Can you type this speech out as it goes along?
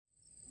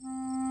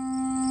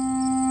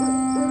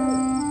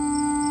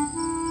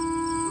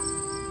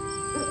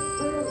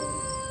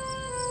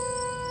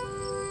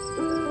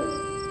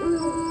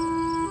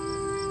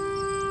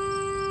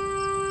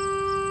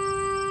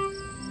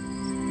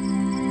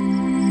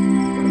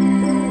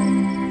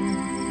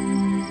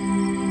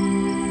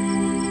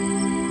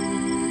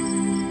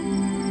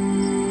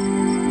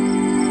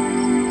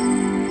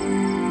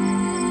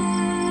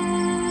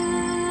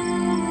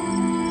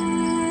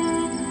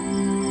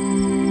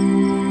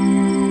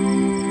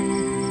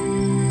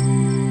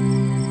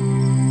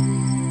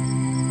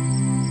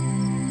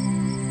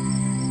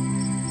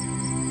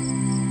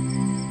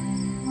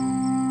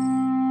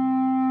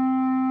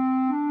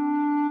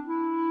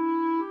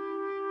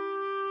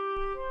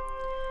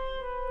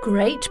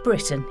Great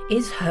Britain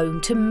is home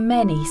to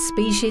many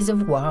species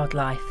of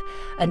wildlife,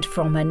 and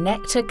from a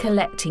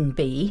nectar-collecting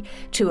bee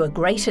to a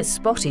greater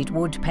spotted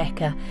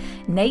woodpecker,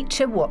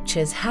 nature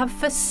watchers have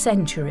for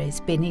centuries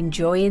been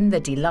enjoying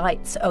the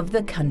delights of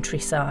the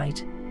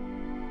countryside.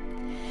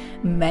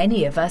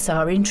 Many of us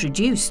are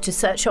introduced to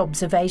such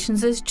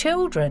observations as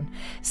children,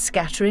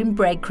 scattering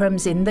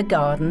breadcrumbs in the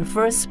garden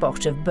for a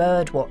spot of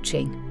bird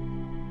watching.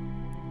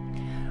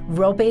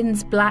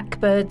 Robins,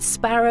 blackbirds,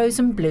 sparrows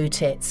and blue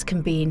tits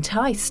can be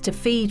enticed to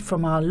feed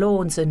from our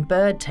lawns and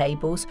bird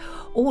tables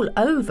all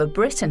over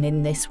Britain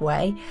in this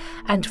way,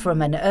 and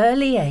from an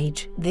early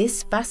age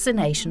this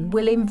fascination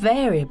will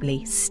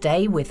invariably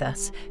stay with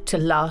us to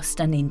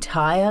last an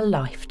entire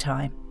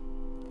lifetime.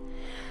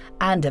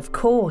 And of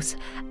course,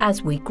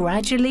 as we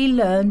gradually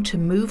learn to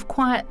move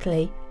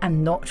quietly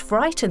and not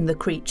frighten the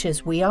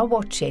creatures we are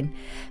watching,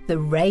 the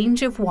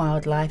range of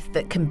wildlife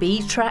that can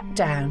be tracked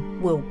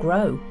down will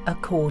grow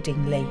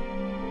accordingly.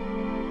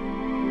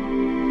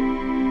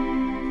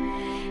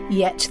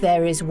 Yet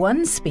there is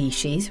one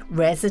species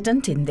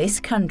resident in this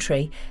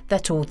country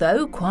that,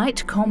 although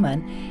quite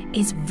common,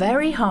 is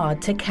very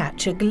hard to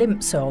catch a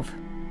glimpse of.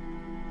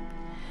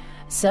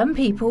 Some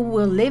people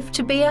will live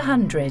to be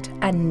 100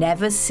 and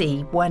never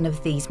see one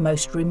of these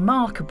most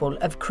remarkable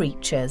of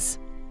creatures.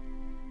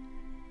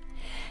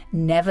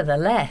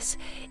 Nevertheless,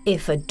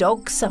 if a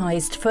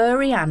dog-sized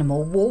furry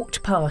animal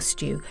walked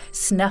past you,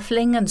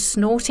 snuffling and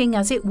snorting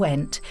as it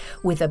went,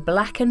 with a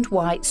black and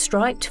white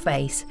striped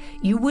face,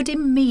 you would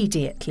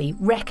immediately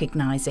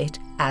recognise it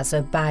as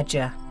a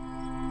badger.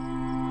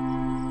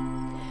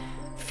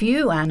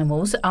 Few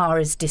animals are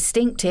as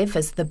distinctive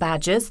as the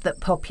badgers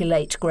that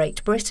populate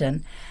Great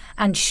Britain,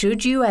 and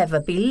should you ever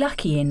be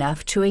lucky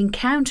enough to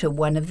encounter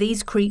one of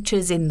these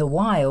creatures in the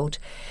wild,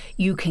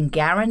 you can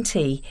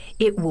guarantee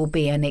it will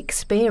be an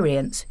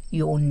experience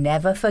you'll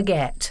never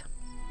forget.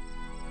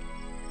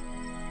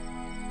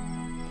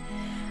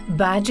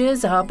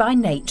 Badgers are by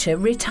nature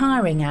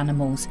retiring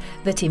animals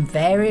that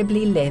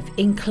invariably live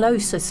in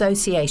close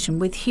association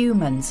with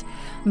humans,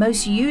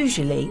 most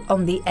usually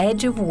on the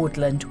edge of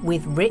woodland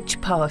with rich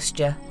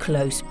pasture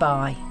close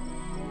by.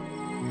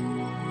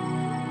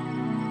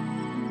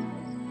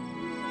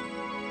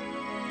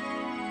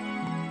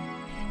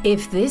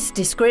 If this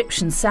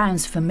description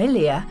sounds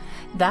familiar,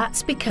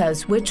 that's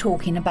because we're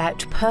talking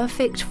about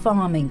perfect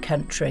farming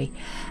country,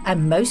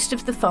 and most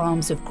of the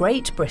farms of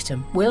Great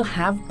Britain will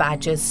have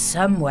badgers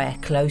somewhere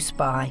close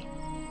by.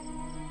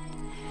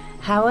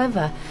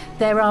 However,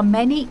 there are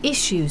many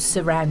issues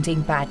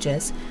surrounding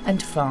badgers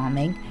and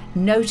farming,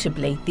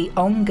 notably the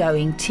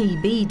ongoing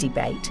TB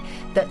debate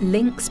that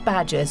links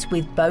badgers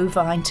with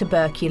bovine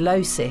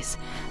tuberculosis,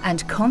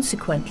 and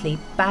consequently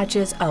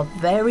badgers are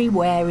very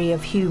wary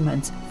of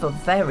humans for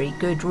very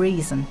good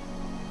reason.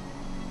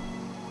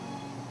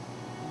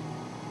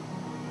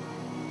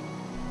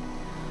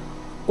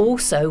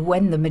 Also,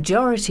 when the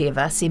majority of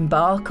us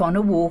embark on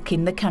a walk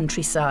in the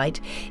countryside,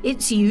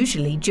 it's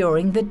usually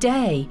during the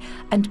day,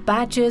 and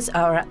badgers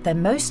are at their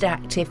most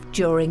active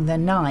during the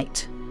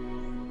night.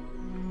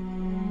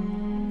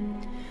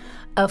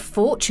 A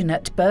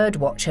fortunate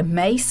birdwatcher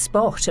may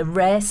spot a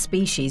rare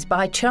species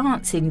by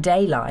chance in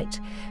daylight,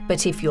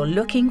 but if you're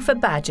looking for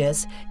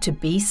badgers, to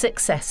be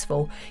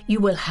successful, you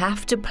will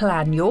have to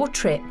plan your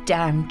trip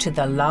down to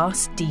the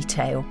last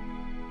detail.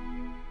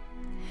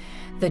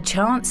 The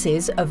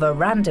chances of a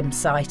random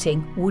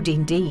sighting would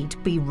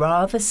indeed be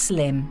rather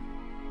slim.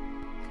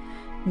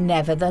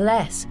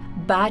 Nevertheless,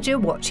 badger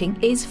watching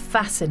is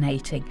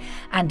fascinating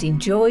and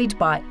enjoyed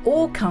by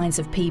all kinds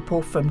of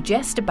people from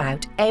just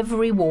about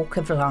every walk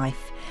of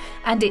life,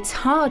 and it's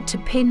hard to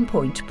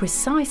pinpoint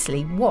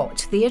precisely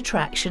what the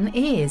attraction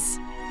is.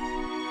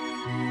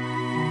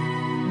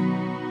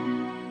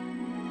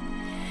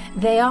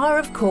 They are,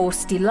 of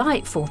course,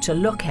 delightful to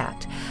look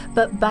at,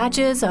 but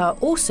badgers are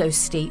also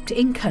steeped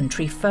in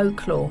country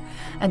folklore,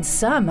 and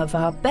some of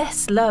our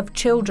best-loved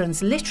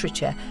children's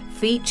literature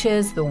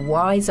features the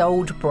wise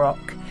old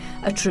brock,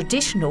 a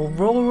traditional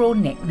rural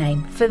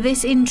nickname for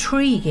this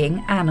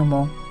intriguing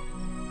animal.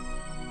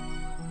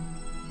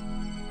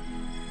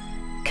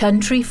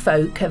 Country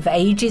folk of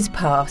ages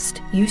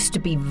past used to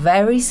be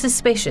very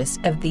suspicious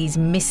of these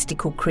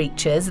mystical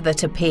creatures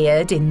that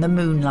appeared in the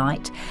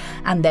moonlight,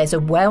 and there's a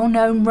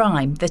well-known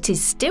rhyme that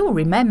is still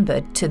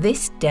remembered to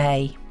this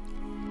day.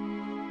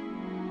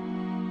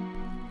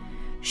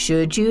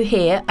 Should you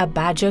hear a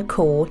badger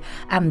call,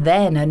 and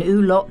then an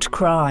oolot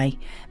cry,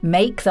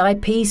 make thy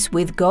peace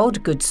with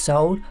God, good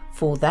soul,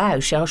 for thou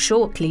shalt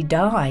shortly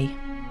die.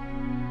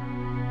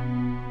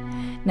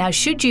 Now,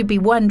 should you be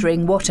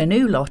wondering what an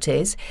oolot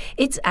is,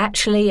 it's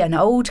actually an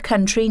old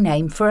country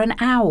name for an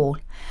owl.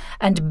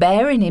 And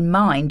bearing in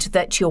mind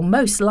that you're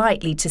most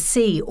likely to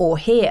see or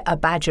hear a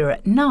badger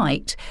at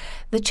night,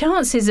 the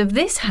chances of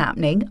this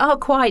happening are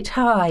quite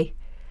high.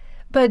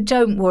 But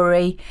don't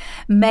worry,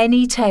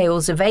 many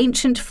tales of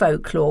ancient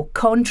folklore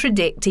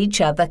contradict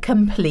each other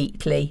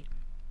completely.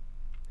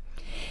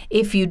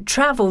 If you'd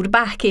travelled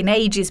back in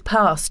ages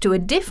past to a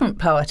different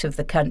part of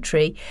the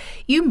country,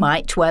 you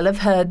might well have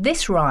heard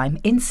this rhyme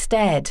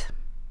instead.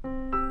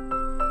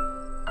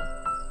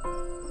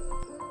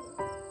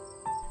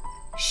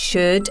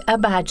 Should a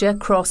badger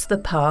cross the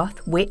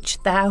path which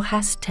thou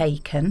hast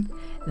taken,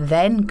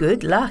 then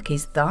good luck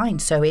is thine,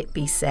 so it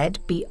be said,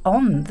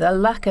 beyond the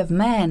luck of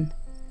men.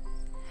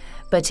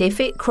 But if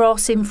it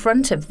cross in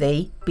front of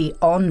thee,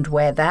 beyond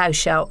where thou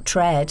shalt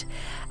tread,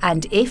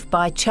 and if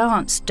by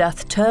chance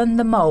doth turn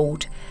the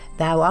mould,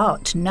 thou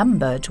art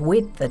numbered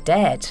with the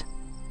dead.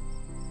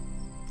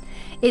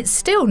 It's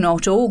still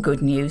not all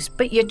good news,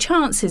 but your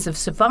chances of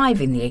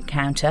surviving the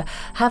encounter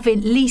have at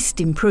least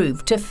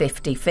improved to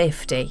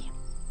 50-50.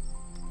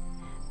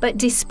 But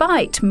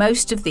despite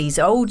most of these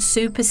old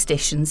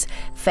superstitions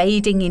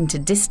fading into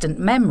distant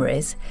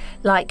memories,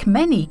 like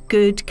many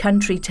good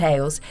country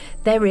tales,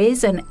 there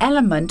is an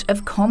element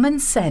of common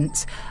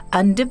sense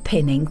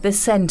underpinning the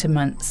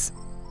sentiments.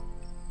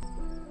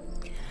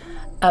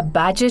 A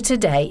badger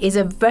today is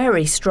a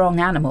very strong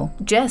animal,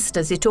 just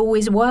as it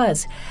always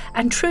was,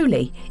 and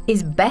truly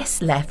is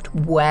best left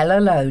well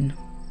alone.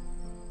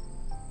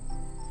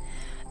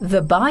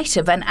 The bite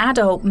of an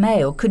adult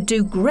male could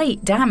do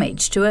great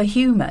damage to a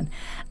human,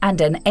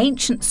 and an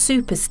ancient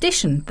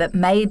superstition that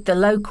made the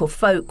local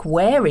folk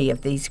wary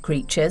of these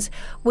creatures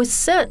was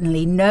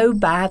certainly no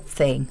bad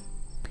thing.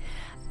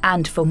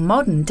 And for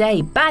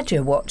modern-day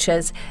badger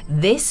watchers,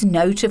 this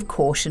note of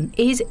caution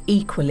is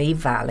equally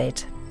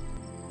valid.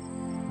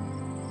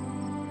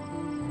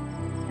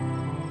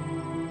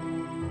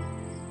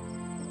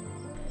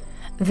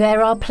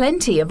 There are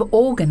plenty of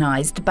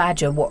organised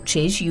badger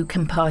watches you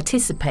can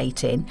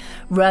participate in,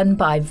 run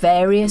by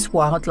various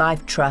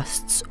wildlife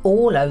trusts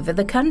all over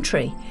the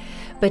country.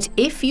 But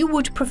if you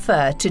would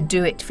prefer to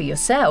do it for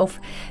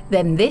yourself,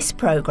 then this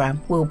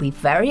programme will be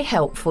very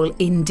helpful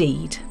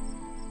indeed.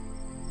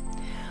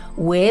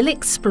 We'll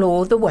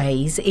explore the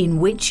ways in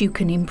which you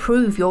can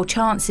improve your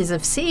chances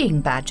of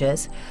seeing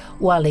badgers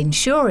while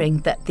ensuring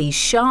that these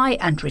shy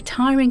and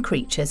retiring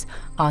creatures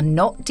are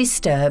not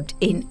disturbed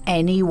in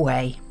any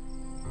way.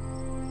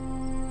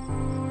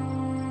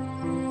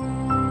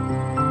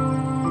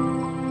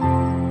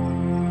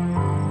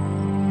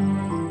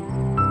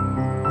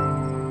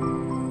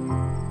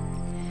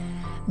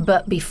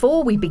 But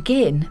before we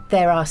begin,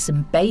 there are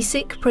some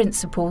basic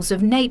principles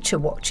of nature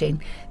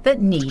watching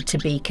that need to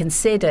be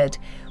considered,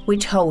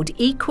 which hold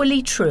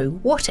equally true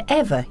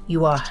whatever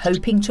you are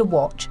hoping to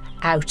watch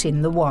out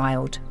in the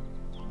wild.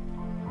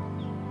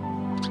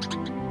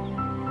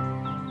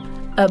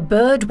 A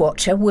bird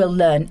watcher will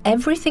learn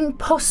everything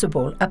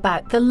possible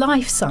about the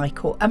life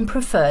cycle and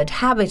preferred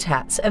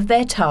habitats of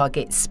their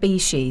target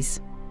species.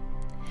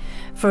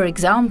 For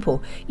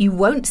example, you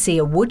won't see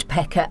a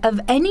woodpecker of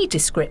any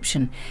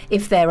description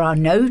if there are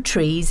no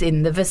trees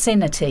in the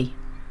vicinity.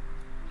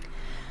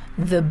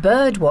 The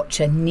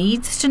birdwatcher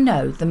needs to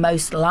know the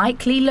most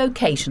likely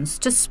locations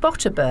to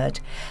spot a bird,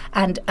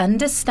 and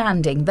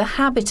understanding the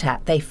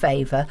habitat they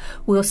favour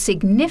will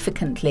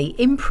significantly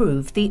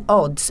improve the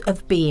odds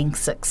of being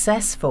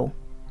successful.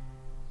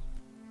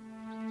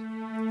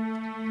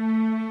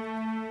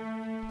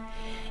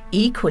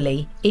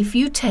 Equally, if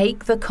you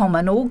take the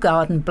common or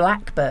garden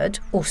blackbird,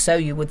 or so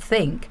you would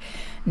think,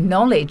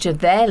 knowledge of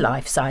their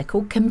life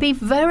cycle can be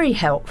very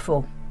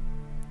helpful.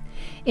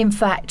 In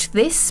fact,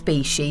 this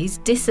species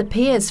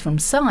disappears from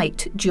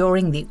sight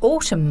during the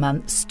autumn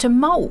months to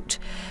moult,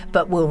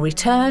 but will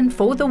return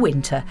for the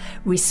winter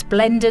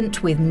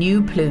resplendent with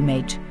new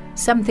plumage,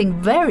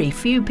 something very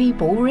few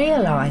people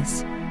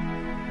realise.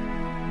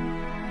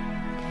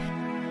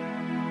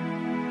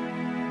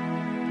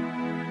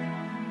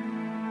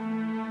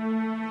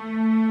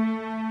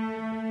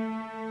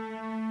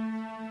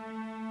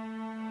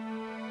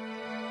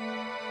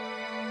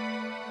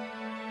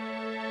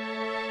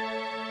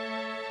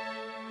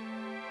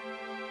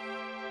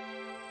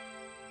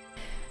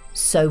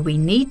 So we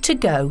need to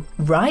go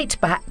right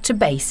back to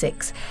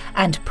basics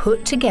and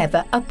put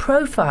together a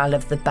profile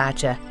of the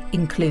badger,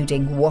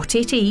 including what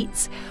it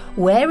eats,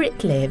 where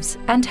it lives,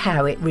 and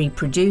how it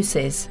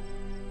reproduces.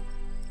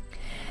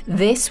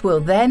 This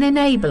will then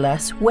enable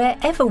us,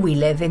 wherever we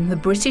live in the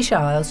British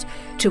Isles,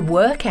 to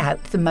work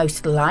out the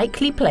most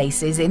likely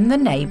places in the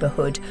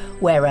neighbourhood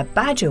where a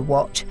badger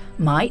watch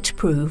might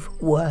prove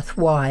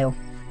worthwhile.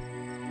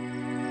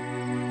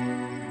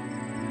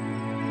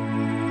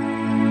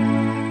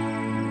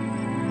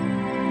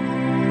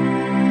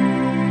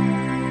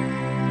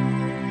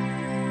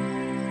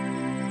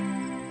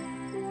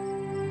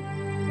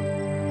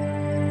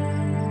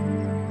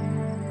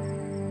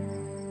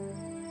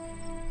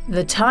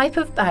 The type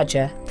of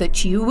badger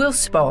that you will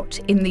spot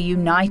in the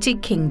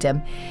United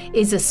Kingdom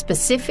is a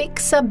specific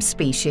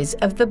subspecies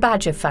of the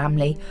badger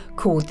family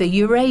called the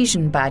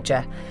Eurasian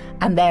badger,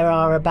 and there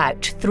are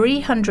about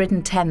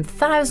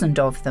 310,000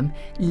 of them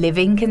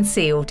living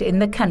concealed in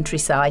the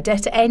countryside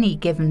at any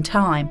given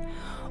time,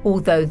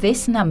 although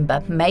this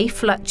number may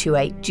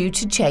fluctuate due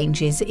to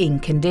changes in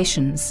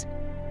conditions.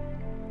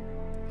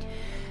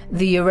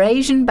 The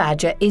Eurasian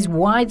badger is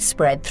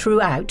widespread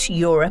throughout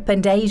Europe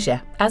and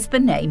Asia, as the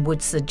name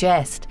would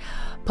suggest,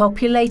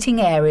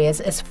 populating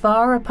areas as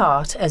far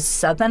apart as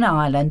Southern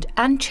Ireland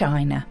and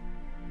China.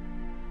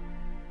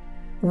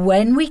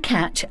 When we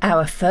catch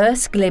our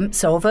first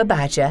glimpse of a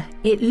badger,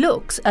 it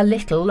looks a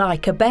little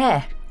like a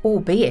bear,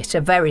 albeit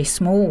a very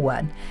small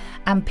one,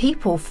 and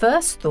people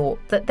first thought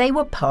that they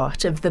were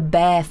part of the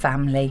bear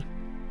family.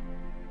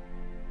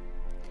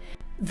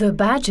 The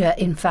badger,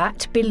 in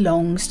fact,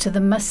 belongs to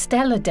the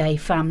Mustelidae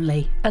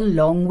family,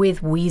 along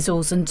with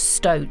weasels and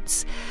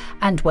stoats,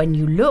 and when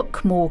you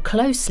look more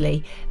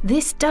closely,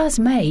 this does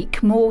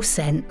make more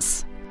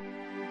sense.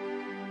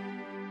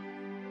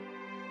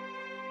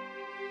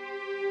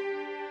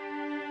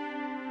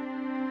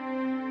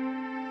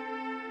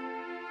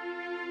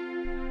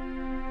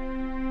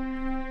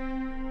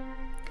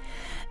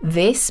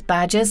 This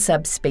badger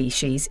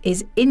subspecies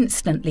is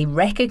instantly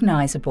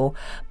recognisable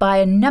by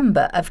a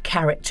number of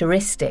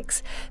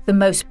characteristics, the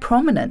most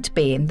prominent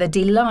being the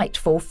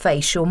delightful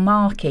facial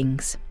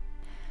markings.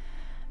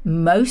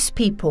 Most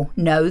people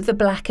know the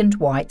black and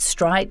white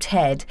striped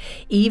head,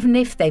 even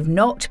if they've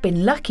not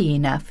been lucky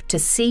enough to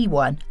see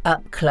one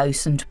up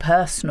close and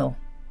personal.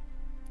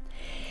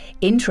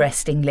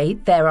 Interestingly,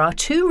 there are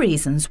two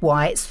reasons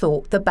why it's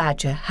thought the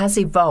badger has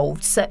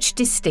evolved such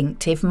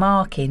distinctive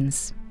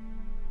markings.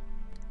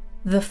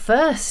 The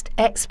first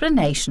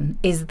explanation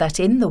is that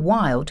in the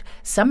wild,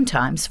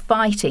 sometimes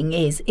fighting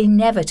is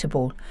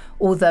inevitable,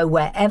 although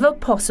wherever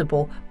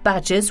possible,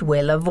 badgers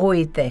will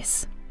avoid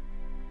this.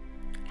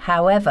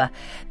 However,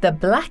 the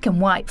black and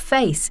white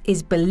face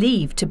is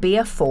believed to be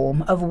a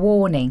form of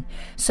warning,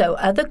 so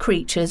other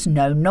creatures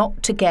know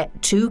not to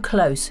get too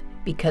close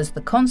because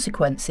the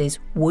consequences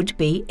would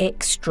be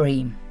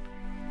extreme.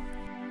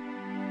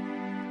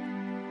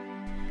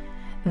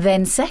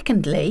 Then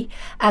secondly,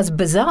 as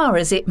bizarre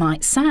as it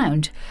might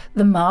sound,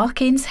 the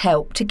markings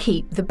help to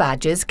keep the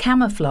badgers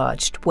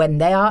camouflaged when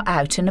they are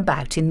out and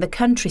about in the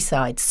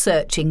countryside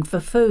searching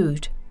for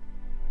food.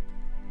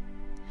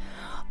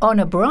 On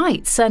a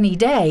bright sunny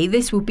day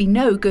this would be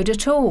no good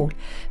at all,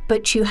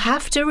 but you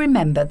have to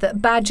remember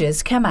that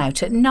badgers come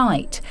out at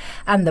night,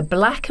 and the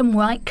black and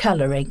white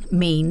colouring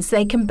means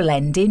they can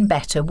blend in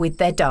better with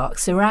their dark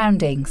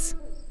surroundings.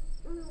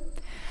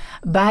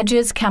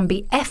 Badgers can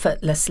be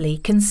effortlessly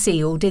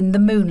concealed in the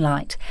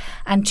moonlight,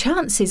 and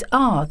chances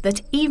are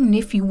that even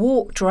if you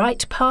walked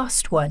right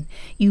past one,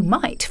 you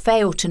might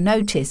fail to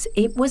notice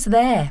it was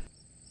there.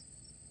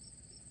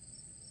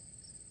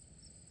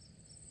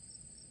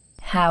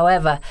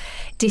 However,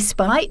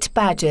 despite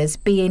badgers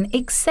being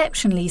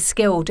exceptionally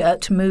skilled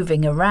at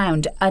moving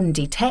around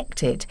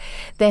undetected,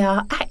 they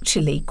are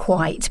actually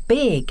quite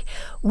big,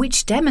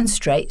 which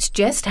demonstrates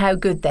just how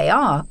good they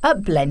are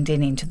at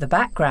blending into the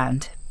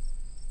background.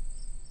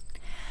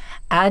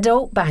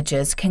 Adult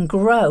badgers can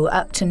grow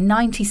up to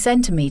 90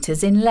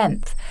 centimetres in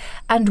length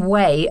and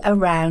weigh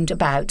around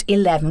about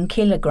 11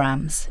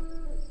 kilograms.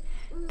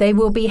 They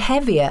will be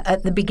heavier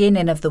at the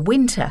beginning of the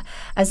winter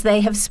as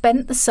they have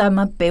spent the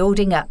summer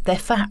building up their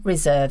fat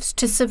reserves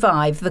to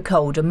survive the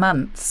colder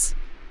months.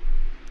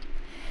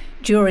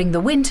 During the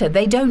winter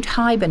they don't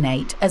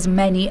hibernate as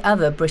many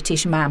other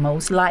British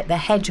mammals like the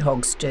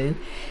hedgehogs do,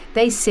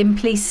 they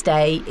simply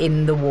stay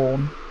in the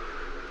warm.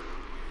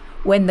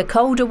 When the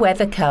colder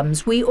weather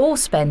comes, we all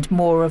spend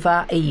more of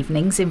our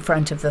evenings in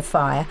front of the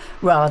fire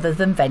rather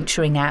than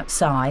venturing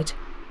outside.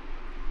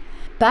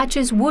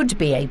 Badgers would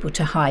be able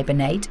to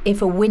hibernate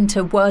if a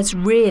winter was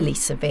really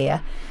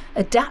severe,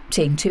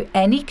 adapting to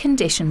any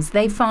conditions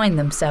they find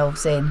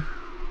themselves in.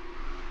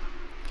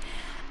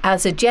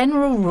 As a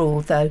general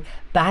rule, though,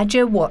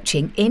 badger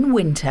watching in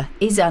winter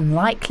is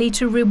unlikely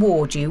to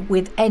reward you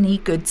with any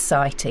good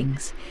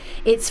sightings.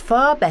 It's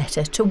far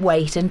better to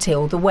wait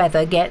until the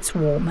weather gets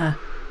warmer.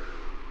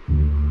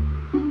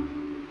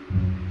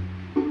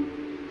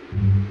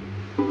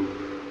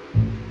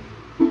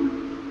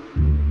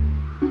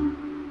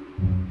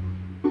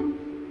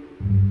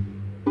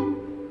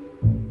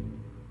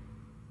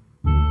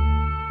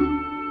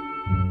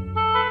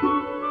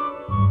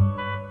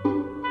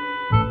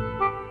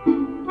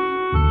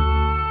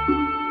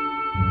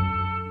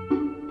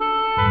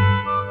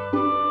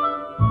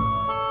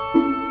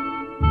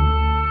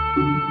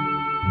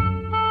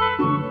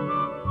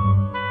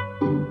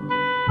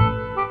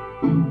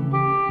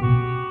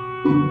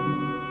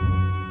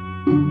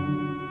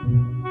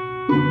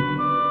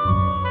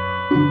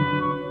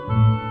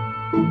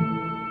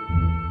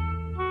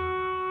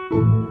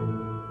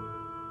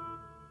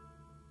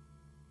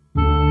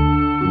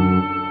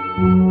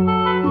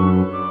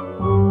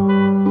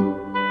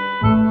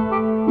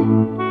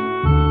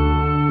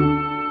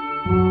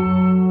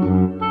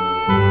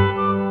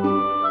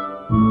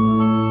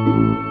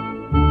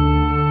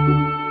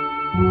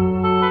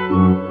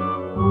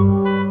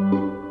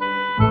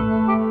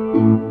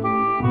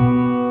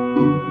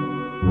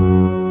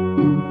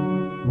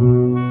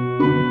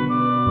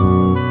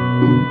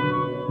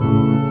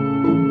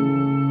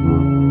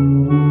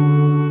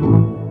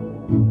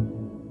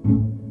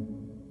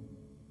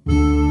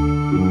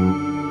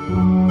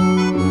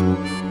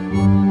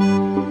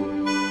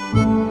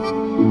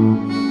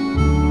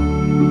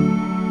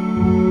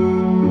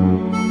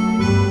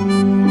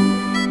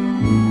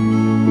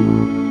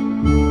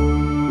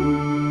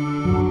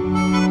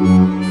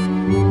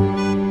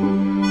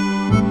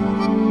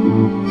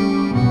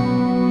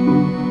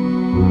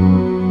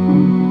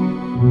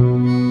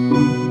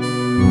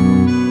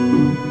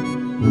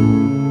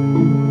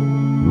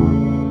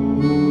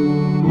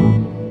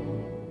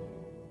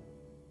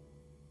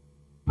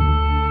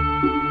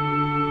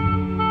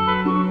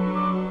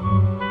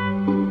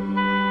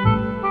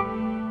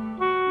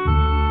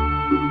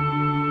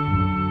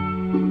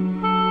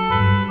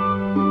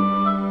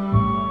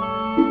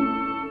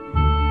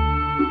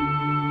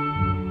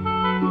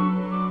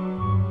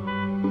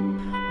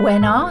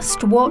 When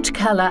asked what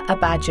colour a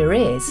badger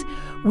is,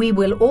 we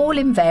will all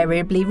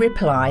invariably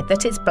reply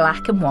that it's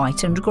black and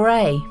white and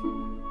grey.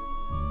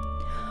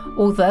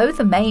 Although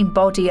the main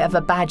body of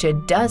a badger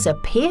does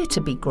appear to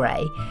be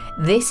grey,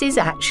 this is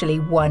actually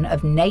one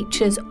of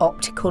nature's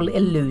optical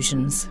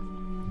illusions.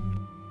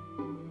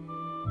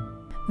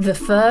 The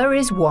fur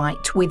is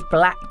white with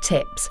black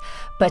tips,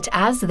 but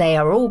as they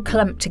are all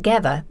clumped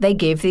together, they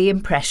give the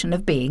impression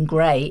of being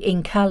grey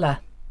in colour.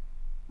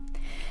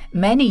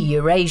 Many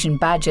Eurasian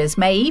badgers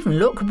may even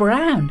look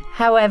brown.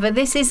 However,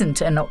 this isn't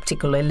an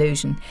optical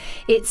illusion.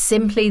 It's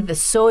simply the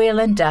soil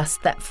and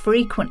dust that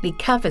frequently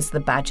covers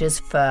the badger's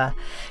fur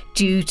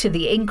due to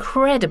the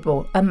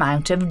incredible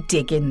amount of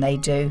digging they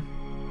do.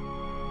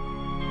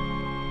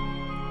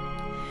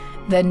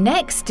 The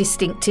next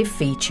distinctive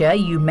feature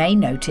you may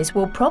notice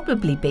will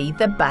probably be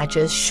the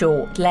badger's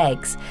short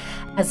legs,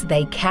 as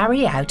they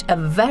carry out a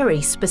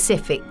very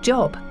specific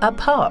job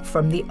apart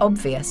from the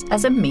obvious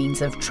as a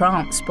means of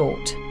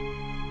transport.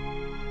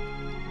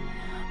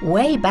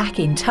 Way back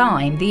in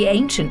time, the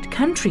ancient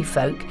country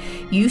folk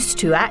used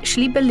to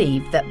actually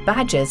believe that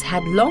badgers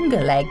had longer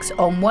legs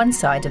on one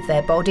side of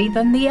their body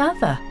than the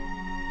other.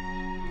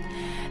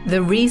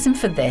 The reason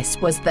for this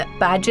was that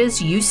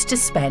badgers used to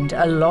spend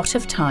a lot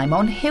of time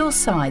on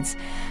hillsides,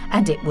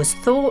 and it was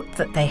thought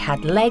that they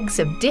had legs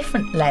of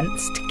different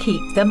lengths to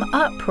keep them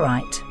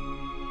upright.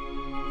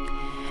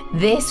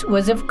 This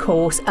was of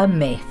course a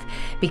myth,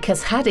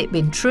 because had it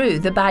been true,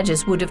 the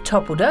badgers would have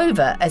toppled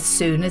over as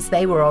soon as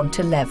they were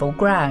onto level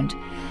ground.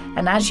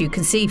 And as you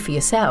can see for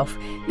yourself,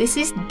 this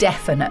is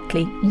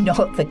definitely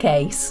not the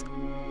case.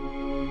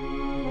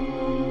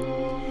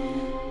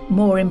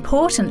 More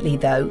importantly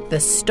though, the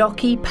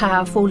stocky,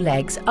 powerful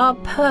legs are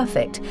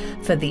perfect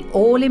for the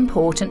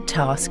all-important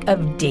task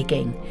of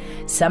digging,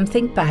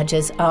 something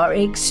badgers are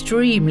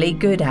extremely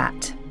good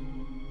at.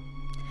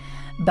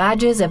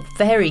 Badgers are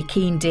very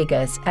keen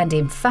diggers, and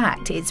in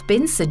fact it's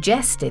been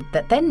suggested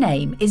that their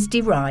name is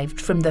derived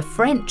from the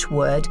French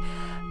word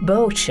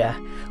boucher,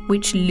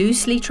 which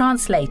loosely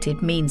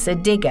translated means a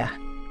digger.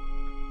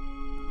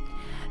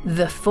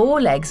 The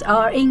forelegs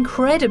are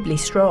incredibly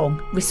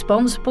strong,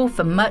 responsible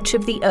for much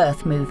of the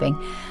earth moving,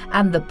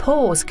 and the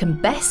paws can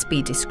best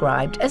be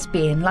described as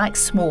being like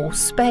small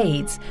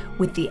spades,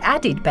 with the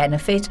added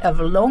benefit of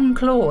long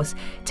claws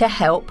to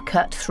help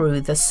cut through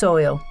the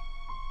soil.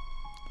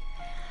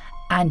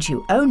 And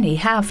you only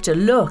have to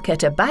look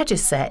at a badger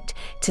set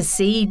to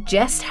see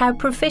just how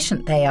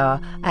proficient they are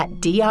at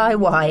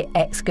DIY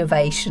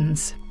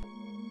excavations.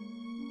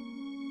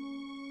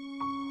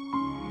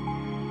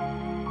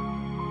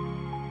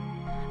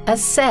 A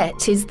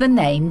set is the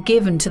name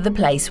given to the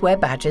place where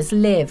badgers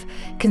live,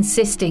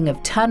 consisting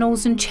of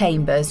tunnels and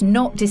chambers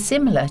not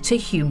dissimilar to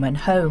human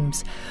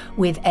homes,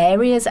 with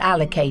areas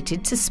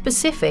allocated to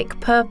specific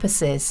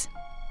purposes.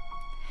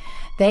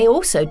 They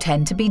also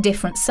tend to be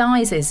different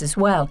sizes as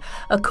well,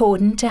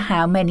 according to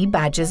how many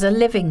badgers are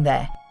living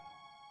there,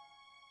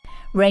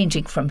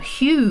 ranging from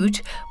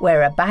huge,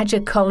 where a badger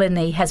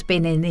colony has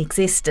been in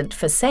existence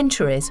for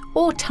centuries,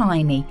 or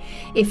tiny,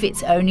 if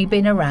it's only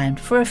been around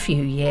for a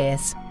few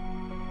years.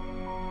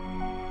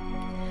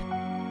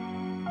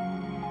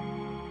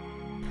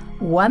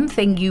 One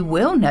thing you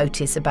will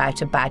notice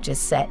about a badger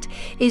set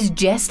is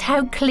just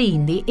how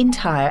clean the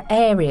entire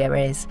area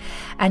is,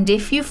 and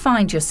if you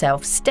find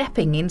yourself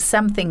stepping in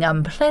something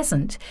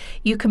unpleasant,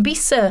 you can be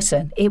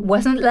certain it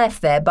wasn't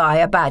left there by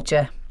a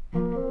badger.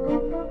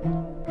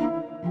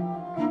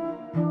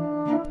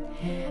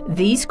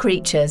 These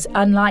creatures,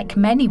 unlike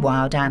many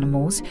wild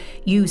animals,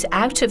 use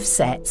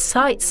out-of-set,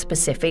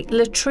 site-specific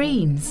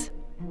latrines.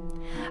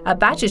 A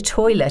badger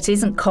toilet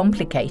isn't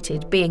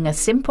complicated, being a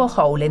simple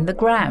hole in the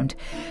ground,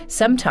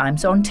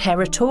 sometimes on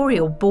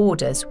territorial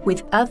borders,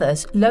 with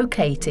others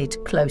located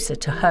closer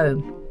to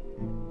home.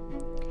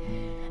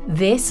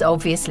 This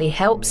obviously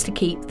helps to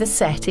keep the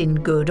set in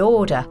good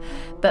order,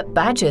 but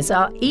badgers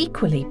are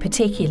equally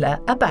particular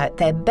about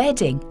their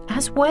bedding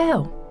as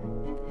well.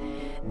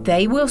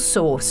 They will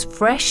source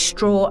fresh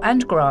straw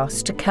and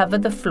grass to cover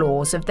the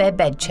floors of their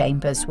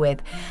bedchambers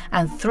with,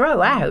 and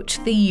throw out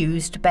the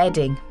used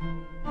bedding.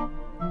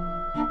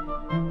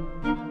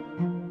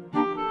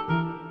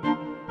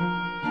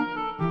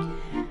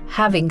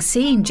 Having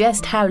seen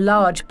just how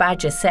large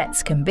badger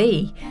sets can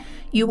be,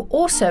 you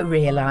also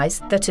realise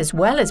that as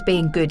well as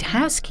being good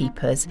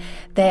housekeepers,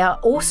 they are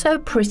also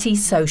pretty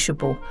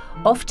sociable,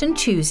 often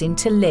choosing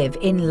to live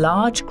in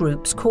large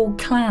groups called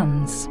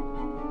clans.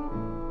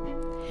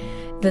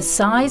 The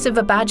size of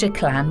a badger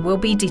clan will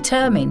be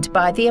determined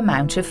by the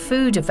amount of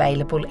food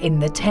available in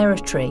the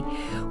territory,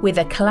 with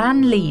a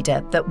clan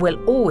leader that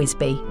will always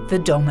be the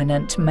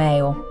dominant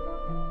male.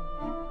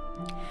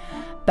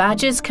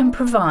 Badgers can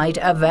provide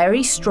a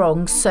very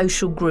strong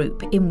social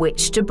group in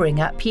which to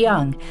bring up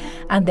young,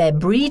 and their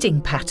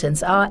breeding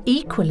patterns are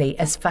equally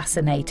as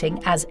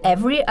fascinating as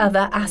every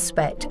other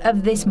aspect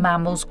of this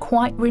mammal's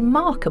quite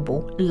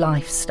remarkable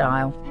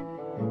lifestyle.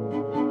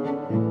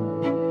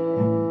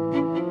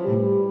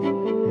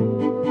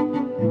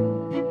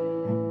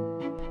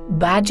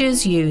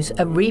 Badgers use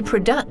a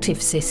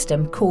reproductive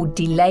system called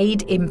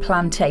delayed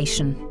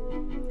implantation.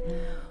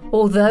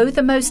 Although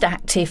the most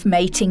active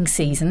mating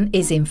season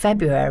is in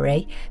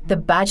February, the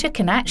badger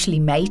can actually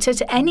mate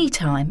at any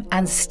time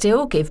and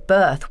still give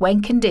birth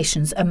when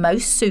conditions are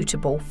most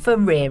suitable for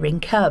rearing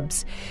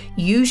cubs,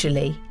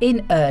 usually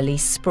in early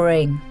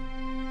spring.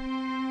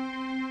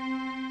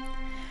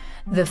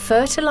 The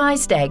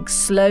fertilised eggs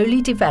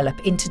slowly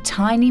develop into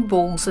tiny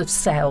balls of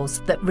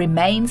cells that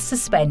remain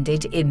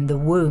suspended in the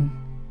womb.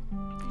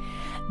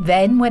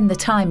 Then, when the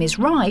time is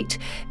right,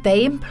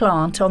 they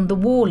implant on the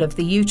wall of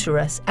the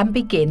uterus and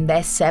begin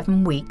their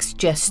 7 weeks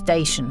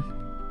gestation.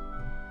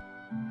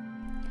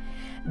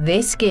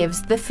 This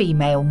gives the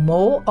female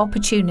more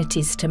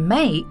opportunities to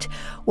mate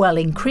while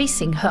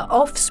increasing her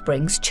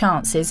offspring's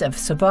chances of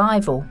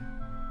survival.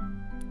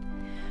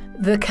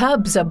 The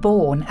cubs are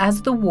born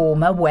as the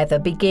warmer weather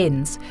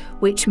begins,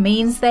 which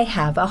means they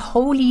have a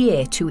whole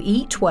year to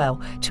eat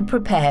well to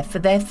prepare for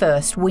their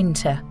first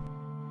winter.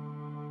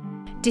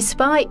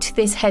 Despite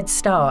this head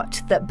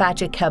start that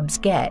badger cubs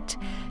get,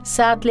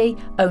 sadly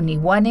only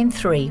 1 in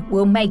 3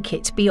 will make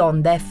it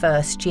beyond their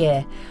first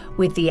year,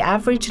 with the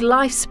average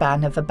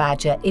lifespan of a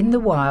badger in the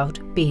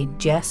wild being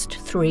just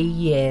 3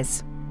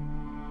 years.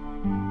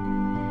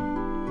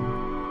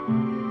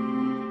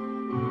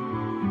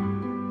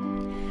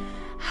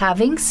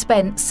 Having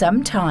spent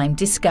some time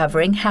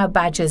discovering how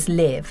badgers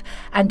live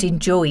and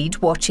enjoyed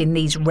watching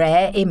these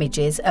rare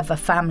images of a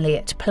family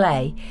at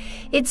play,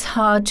 it's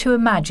hard to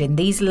imagine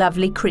these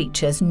lovely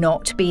creatures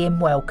not being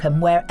welcome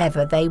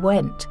wherever they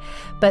went.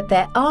 But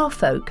there are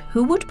folk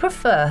who would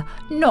prefer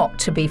not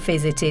to be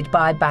visited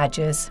by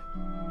badgers.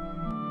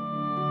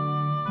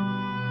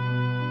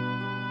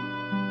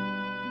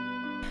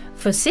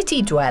 For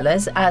city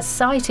dwellers, as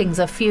sightings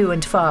are few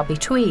and far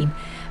between,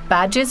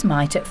 badgers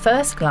might at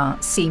first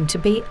glance seem to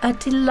be a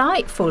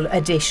delightful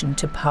addition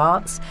to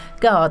parks,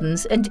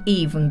 gardens and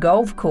even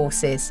golf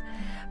courses.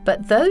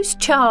 But those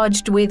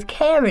charged with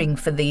caring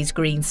for these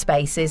green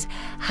spaces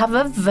have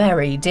a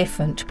very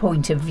different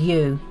point of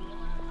view.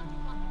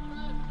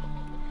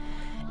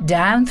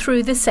 Down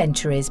through the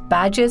centuries,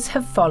 badgers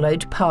have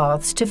followed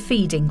paths to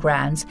feeding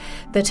grounds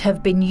that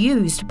have been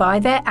used by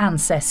their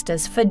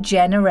ancestors for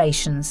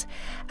generations,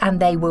 and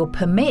they will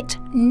permit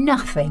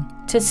nothing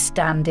to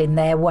stand in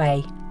their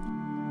way.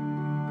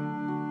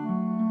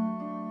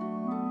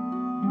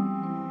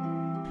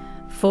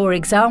 For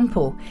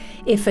example,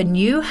 if a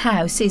new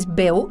house is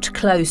built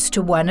close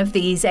to one of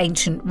these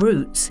ancient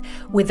routes,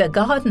 with a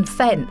garden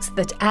fence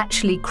that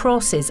actually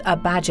crosses a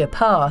badger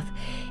path,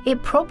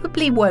 it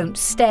probably won't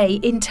stay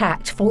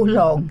intact for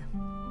long.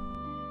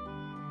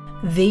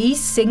 These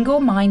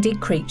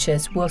single-minded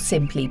creatures will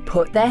simply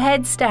put their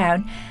heads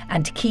down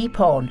and keep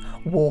on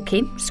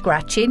walking,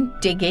 scratching,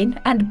 digging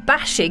and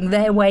bashing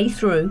their way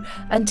through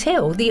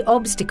until the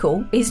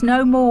obstacle is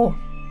no more.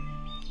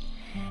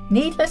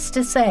 Needless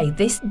to say,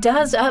 this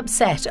does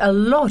upset a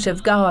lot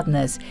of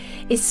gardeners,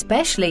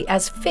 especially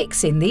as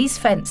fixing these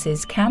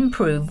fences can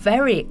prove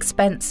very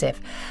expensive,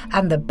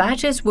 and the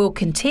badgers will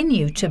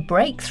continue to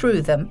break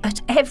through them at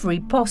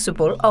every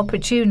possible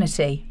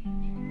opportunity.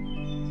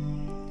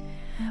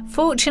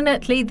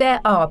 Fortunately,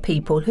 there are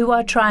people who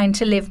are trying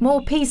to live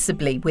more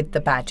peaceably with the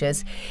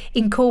badgers,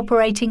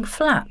 incorporating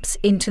flaps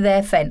into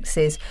their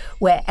fences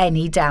where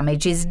any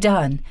damage is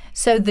done,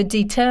 so the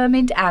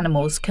determined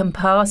animals can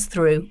pass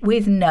through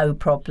with no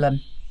problem.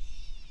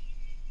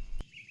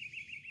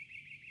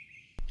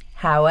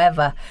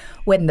 However,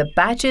 when the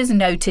badgers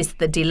notice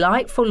the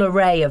delightful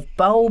array of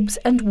bulbs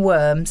and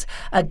worms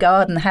a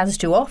garden has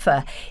to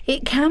offer,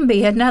 it can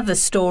be another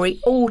story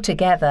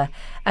altogether,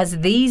 as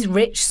these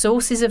rich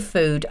sources of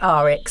food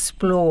are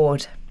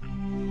explored.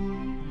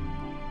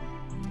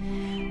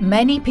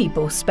 Many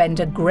people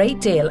spend a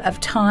great deal of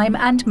time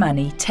and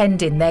money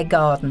tending their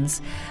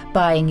gardens,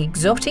 buying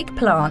exotic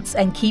plants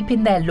and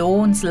keeping their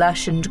lawns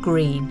lush and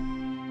green.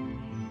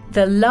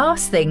 The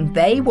last thing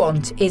they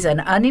want is an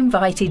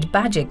uninvited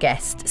badger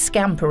guest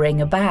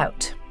scampering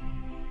about.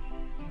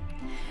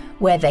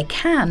 Where they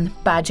can,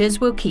 badgers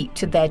will keep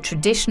to their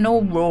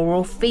traditional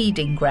rural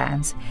feeding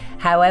grounds.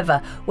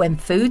 However, when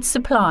food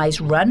supplies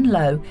run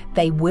low,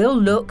 they will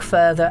look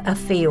further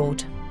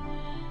afield.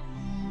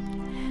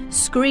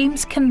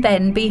 Screams can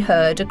then be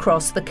heard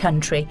across the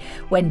country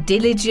when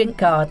diligent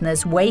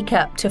gardeners wake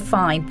up to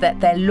find that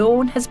their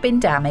lawn has been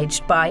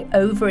damaged by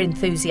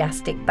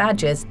over-enthusiastic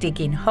badgers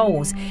digging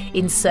holes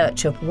in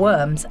search of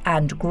worms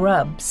and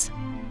grubs.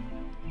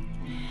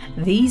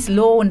 These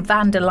lawn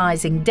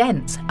vandalising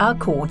dents are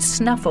called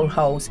snuffle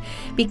holes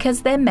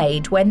because they're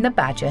made when the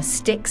badger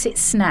sticks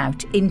its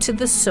snout into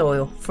the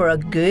soil for a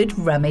good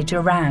rummage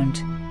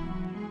around.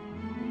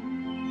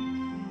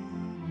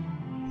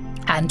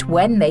 And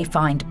when they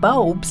find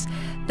bulbs,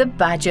 the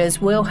badgers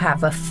will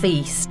have a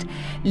feast,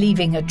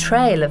 leaving a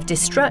trail of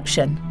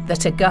destruction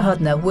that a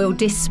gardener will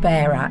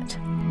despair at.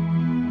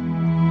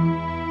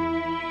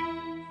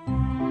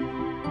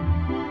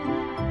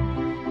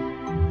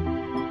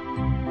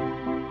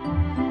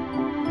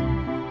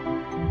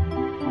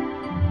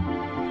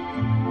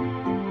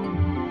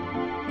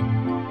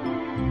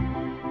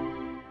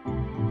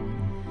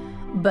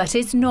 But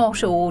it's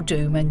not all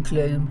doom and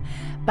gloom.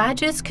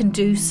 Badgers can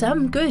do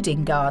some good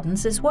in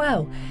gardens as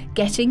well,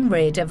 getting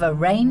rid of a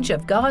range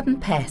of garden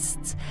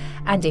pests.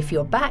 And if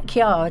your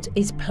backyard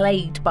is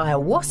plagued by a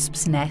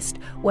wasp's nest,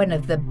 one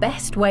of the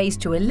best ways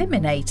to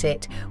eliminate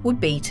it would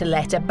be to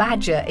let a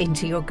badger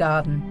into your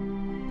garden.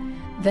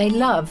 They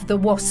love the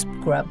wasp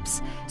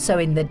grubs, so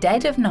in the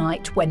dead of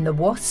night when the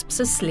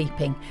wasps are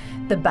sleeping,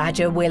 the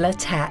badger will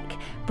attack,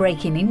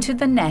 breaking into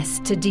the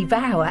nest to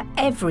devour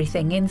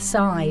everything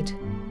inside.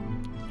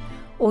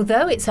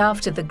 Although it's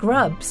after the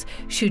grubs,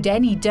 should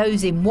any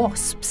dozing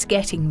wasps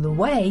get in the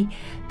way,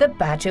 the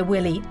badger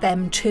will eat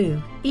them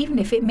too, even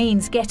if it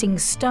means getting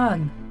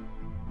stung.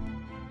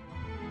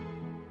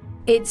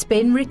 It's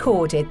been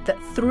recorded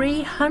that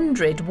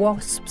 300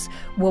 wasps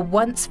were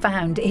once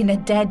found in a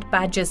dead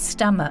badger's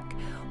stomach,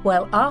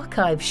 while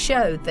archives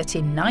show that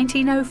in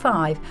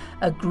 1905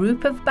 a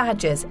group of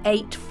badgers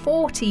ate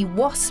 40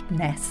 wasp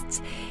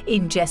nests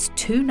in just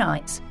 2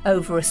 nights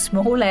over a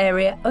small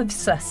area of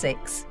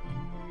Sussex.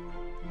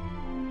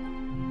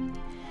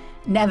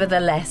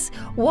 Nevertheless,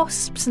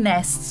 wasps'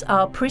 nests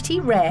are pretty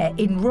rare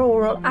in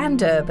rural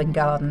and urban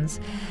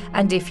gardens,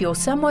 and if you're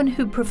someone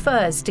who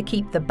prefers to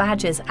keep the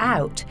badgers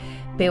out,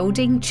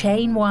 building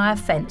chain wire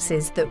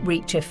fences that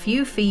reach a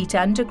few feet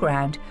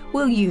underground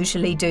will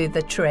usually do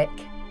the trick.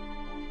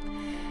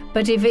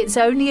 But if it's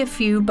only a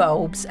few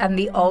bulbs and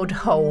the odd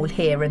hole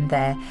here and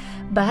there,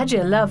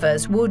 badger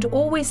lovers would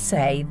always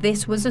say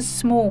this was a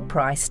small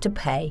price to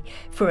pay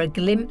for a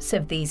glimpse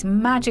of these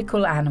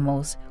magical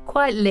animals,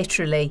 quite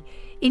literally,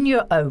 in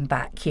your own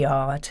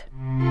backyard.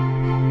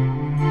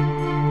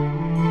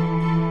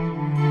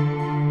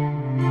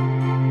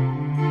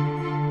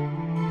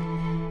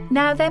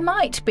 Now, there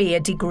might be a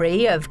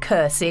degree of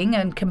cursing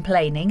and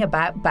complaining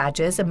about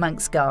badgers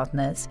amongst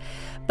gardeners,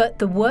 but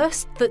the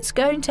worst that's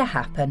going to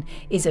happen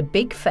is a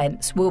big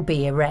fence will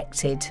be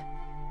erected.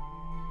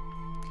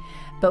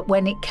 But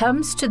when it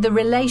comes to the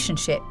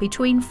relationship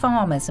between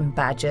farmers and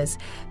badgers,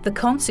 the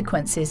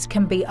consequences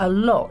can be a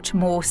lot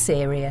more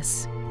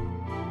serious.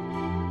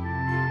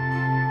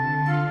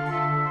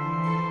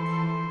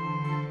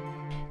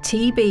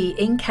 TB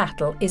in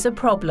cattle is a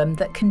problem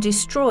that can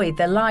destroy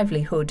the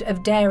livelihood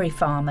of dairy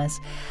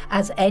farmers,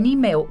 as any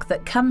milk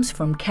that comes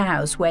from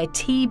cows where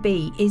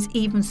TB is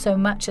even so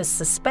much as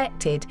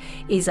suspected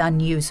is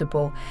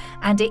unusable,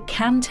 and it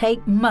can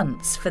take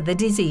months for the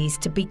disease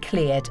to be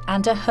cleared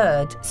and a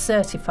herd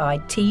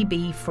certified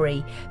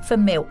TB-free for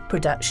milk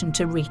production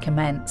to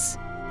recommence.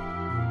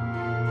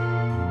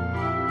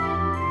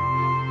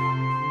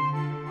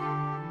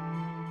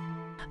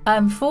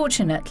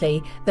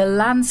 Unfortunately, the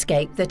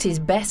landscape that is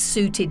best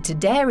suited to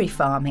dairy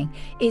farming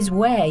is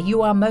where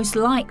you are most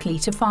likely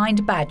to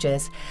find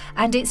badgers,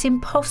 and it's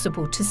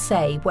impossible to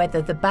say whether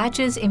the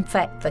badgers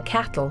infect the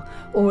cattle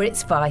or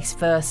it's vice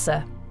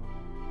versa.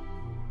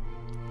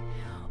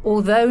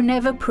 Although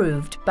never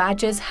proved,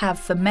 badgers have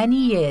for many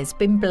years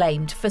been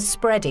blamed for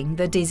spreading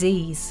the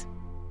disease.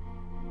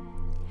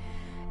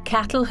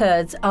 Cattle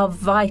herds are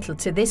vital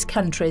to this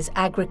country's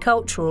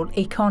agricultural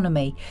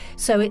economy,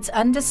 so it's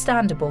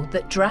understandable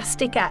that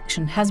drastic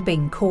action has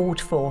been called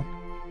for.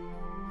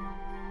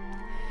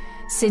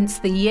 Since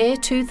the year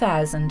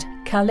 2000,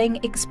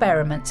 culling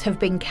experiments have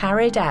been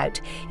carried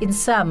out in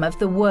some of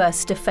the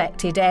worst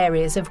affected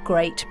areas of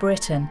Great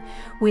Britain,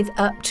 with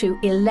up to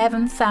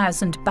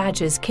 11,000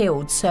 badgers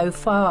killed so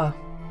far.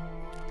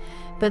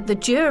 But the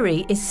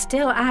jury is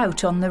still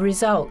out on the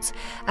results,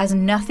 as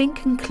nothing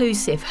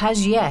conclusive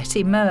has yet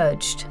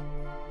emerged.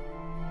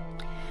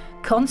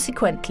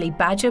 Consequently,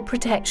 badger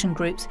protection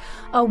groups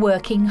are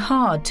working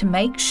hard to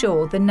make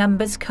sure the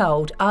numbers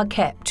culled are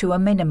kept to a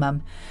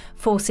minimum,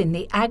 forcing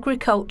the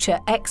agriculture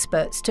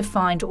experts to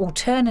find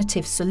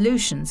alternative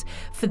solutions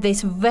for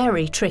this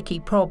very tricky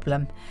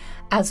problem,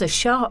 as a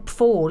sharp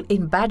fall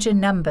in badger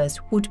numbers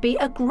would be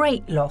a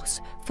great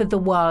loss for the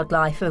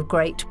wildlife of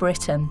Great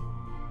Britain.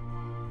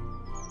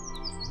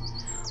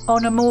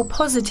 On a more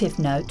positive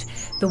note,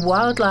 the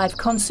wildlife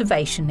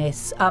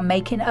conservationists are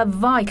making a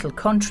vital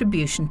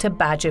contribution to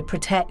badger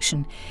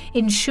protection,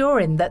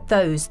 ensuring that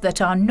those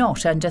that are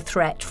not under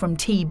threat from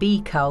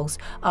TB culls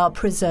are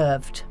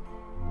preserved.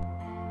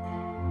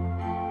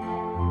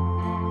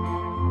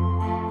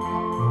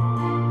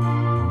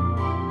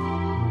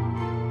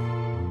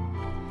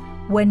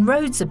 When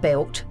roads are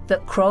built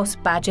that cross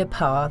badger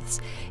paths,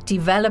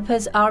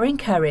 developers are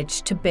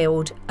encouraged to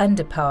build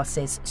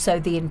underpasses so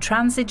the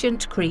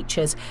intransigent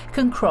creatures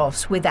can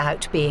cross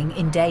without being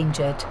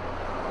endangered.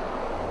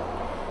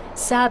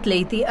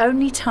 Sadly, the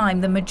only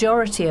time the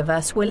majority of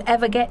us will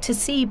ever get to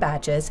see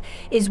badgers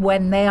is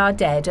when they are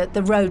dead at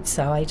the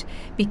roadside,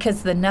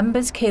 because the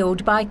numbers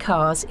killed by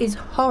cars is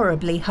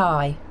horribly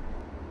high.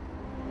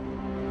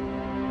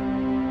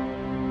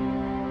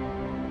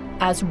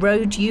 As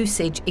road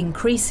usage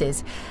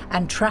increases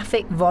and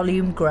traffic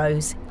volume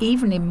grows,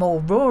 even in more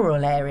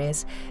rural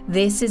areas,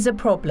 this is a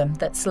problem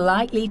that's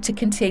likely to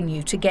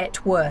continue to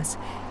get worse,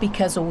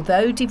 because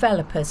although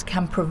developers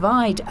can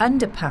provide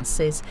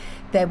underpasses,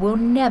 there will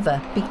never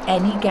be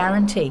any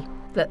guarantee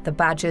that the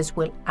badgers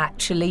will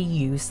actually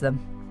use them.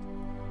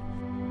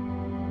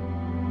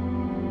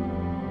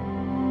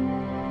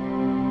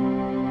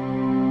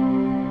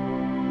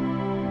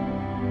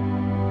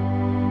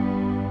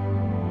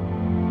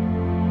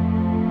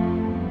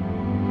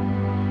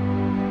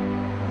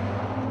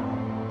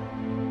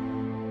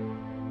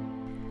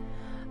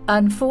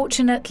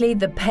 Unfortunately,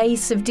 the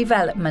pace of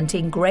development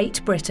in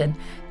Great Britain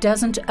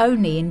doesn't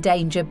only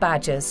endanger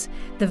badgers.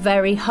 The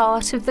very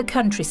heart of the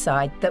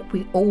countryside that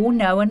we all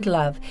know and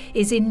love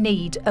is in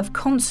need of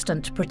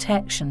constant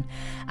protection,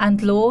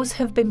 and laws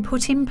have been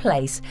put in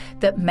place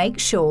that make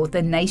sure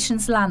the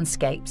nation's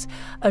landscapes,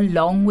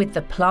 along with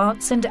the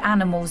plants and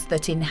animals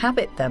that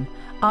inhabit them,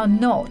 are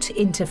not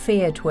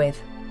interfered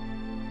with.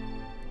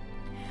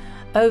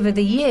 Over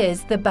the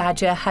years, the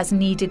badger has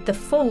needed the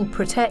full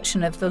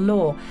protection of the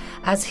law,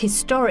 as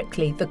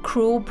historically the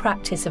cruel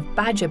practice of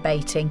badger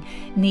baiting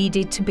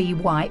needed to be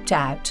wiped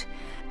out.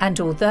 And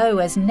although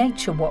as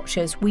nature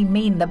watchers we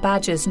mean the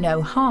badgers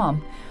no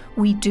harm,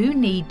 we do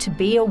need to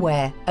be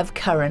aware of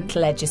current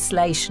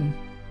legislation.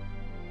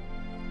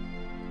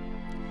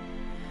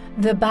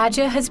 The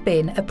badger has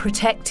been a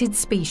protected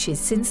species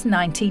since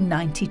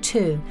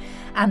 1992,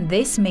 and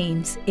this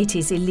means it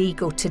is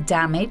illegal to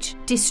damage,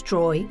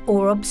 destroy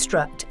or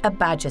obstruct a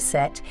badger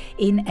sett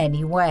in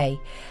any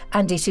way,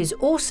 and it is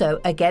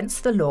also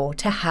against the law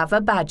to have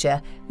a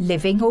badger,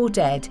 living or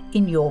dead,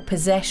 in your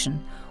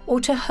possession, or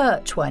to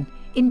hurt one,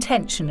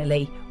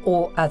 intentionally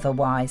or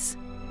otherwise.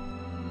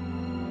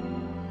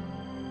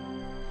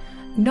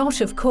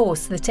 Not, of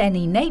course, that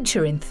any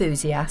nature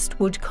enthusiast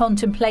would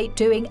contemplate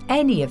doing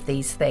any of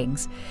these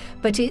things,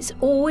 but it's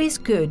always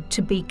good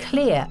to be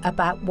clear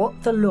about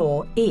what the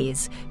law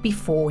is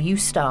before you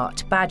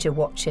start badger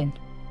watching.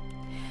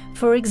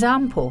 For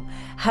example,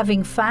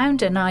 having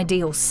found an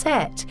ideal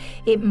sett,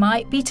 it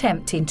might be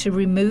tempting to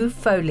remove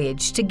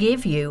foliage to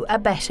give you a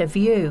better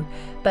view,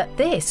 but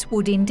this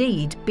would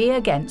indeed be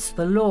against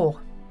the law.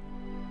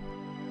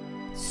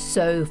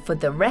 So for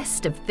the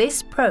rest of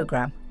this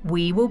programme,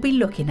 we will be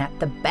looking at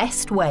the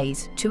best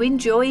ways to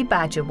enjoy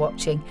badger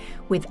watching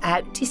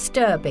without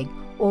disturbing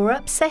or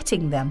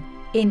upsetting them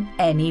in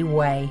any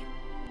way.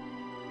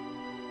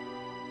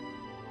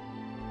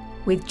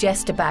 With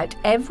just about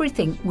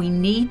everything we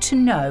need to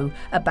know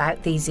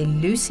about these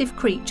elusive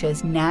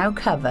creatures now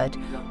covered,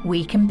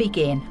 we can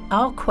begin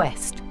our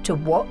quest to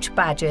watch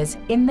badgers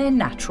in their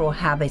natural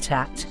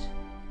habitat.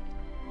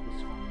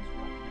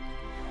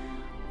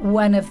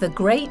 One of the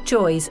great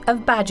joys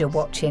of badger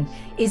watching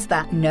is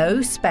that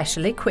no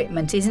special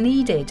equipment is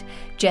needed,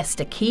 just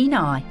a keen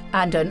eye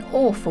and an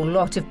awful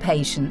lot of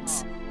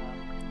patience.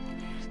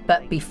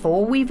 But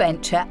before we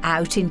venture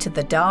out into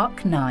the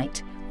dark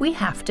night, we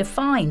have to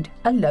find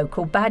a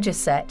local badger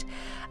sett,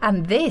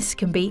 and this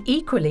can be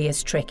equally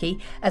as tricky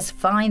as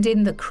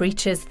finding the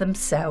creatures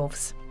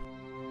themselves.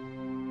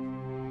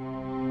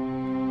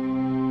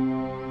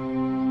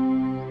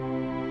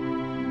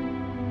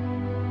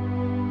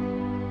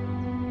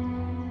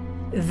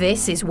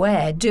 This is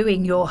where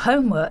doing your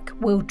homework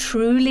will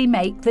truly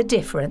make the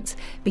difference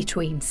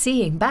between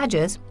seeing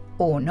badgers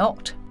or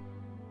not.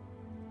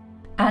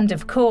 And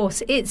of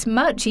course, it's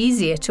much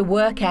easier to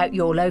work out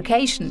your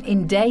location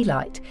in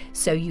daylight,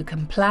 so you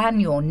can plan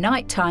your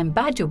nighttime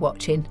badger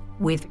watching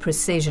with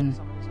precision.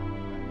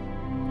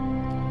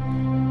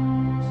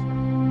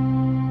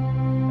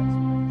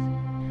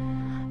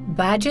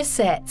 Badger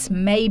setts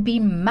may be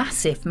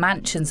massive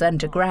mansions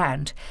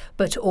underground,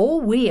 but all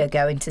we are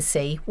going to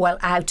see while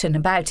out and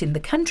about in the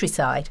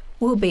countryside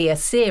will be a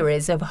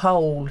series of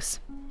holes.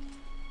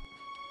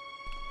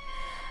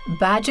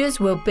 Badgers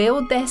will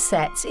build their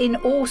setts in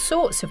all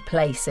sorts of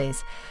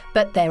places,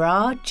 but there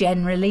are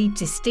generally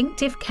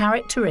distinctive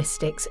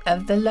characteristics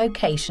of the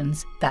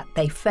locations that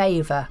they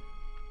favour.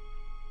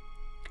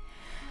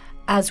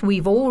 As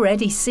we've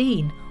already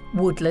seen,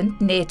 woodland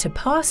near to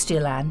pasture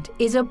land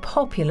is a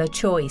popular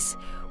choice,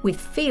 with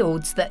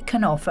fields that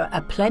can offer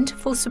a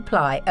plentiful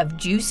supply of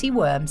juicy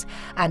worms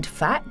and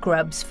fat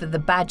grubs for the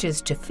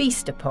badgers to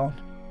feast upon.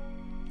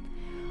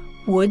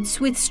 Woods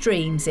with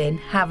streams in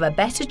have a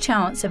better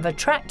chance of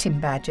attracting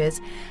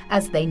badgers,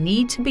 as they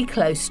need to be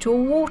close to a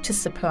water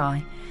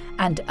supply,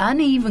 and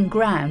uneven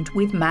ground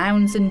with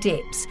mounds and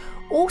dips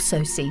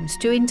also seems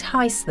to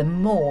entice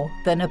them more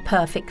than a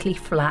perfectly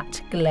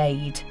flat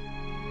glade.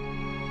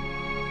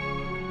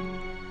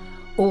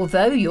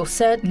 Although you'll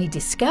certainly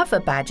discover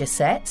badger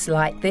setts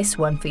like this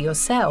one for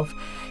yourself,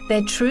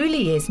 there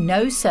truly is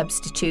no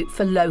substitute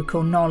for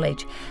local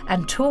knowledge,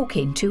 and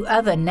talking to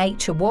other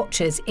nature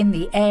watchers in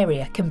the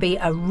area can be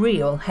a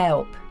real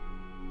help.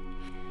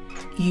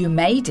 You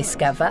may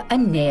discover a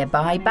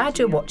nearby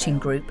badger watching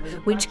group,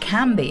 which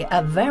can be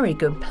a very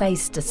good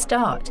place to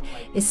start,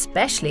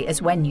 especially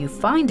as when you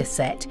find a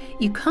sett,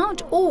 you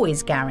can't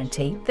always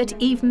guarantee that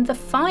even the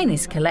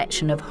finest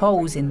collection of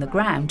holes in the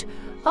ground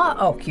are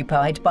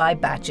occupied by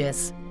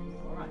badgers.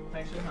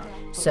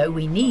 So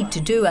we need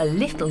to do a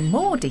little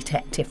more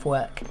detective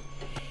work.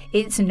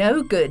 It's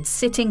no good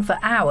sitting for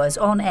hours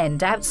on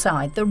end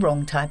outside the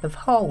wrong type of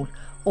hole,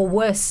 or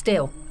worse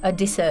still, a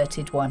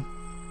deserted one.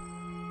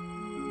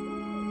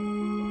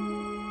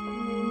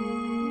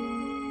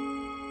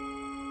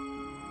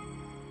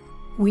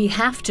 We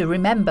have to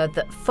remember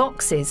that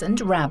foxes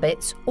and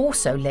rabbits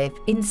also live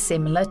in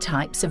similar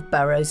types of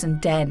burrows and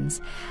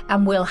dens,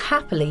 and will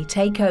happily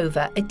take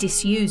over a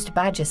disused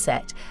badger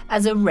set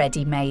as a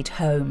ready-made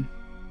home.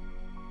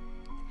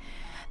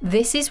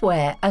 This is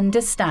where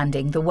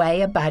understanding the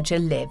way a badger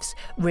lives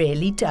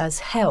really does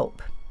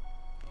help.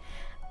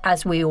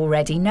 As we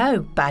already know,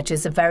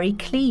 badgers are very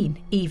clean,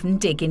 even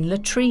digging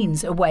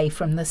latrines away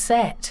from the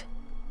set.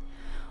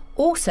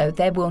 Also,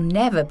 there will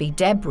never be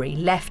debris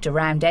left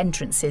around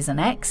entrances and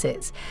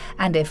exits,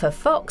 and if a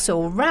fox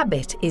or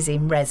rabbit is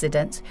in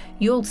residence,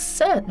 you'll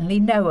certainly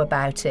know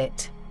about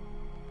it.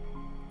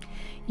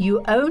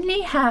 You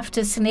only have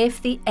to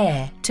sniff the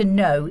air to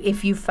know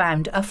if you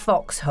found a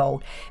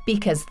foxhole,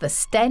 because the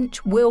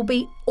stench will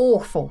be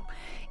awful,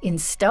 in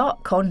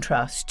stark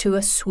contrast to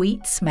a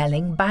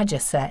sweet-smelling badger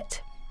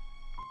set.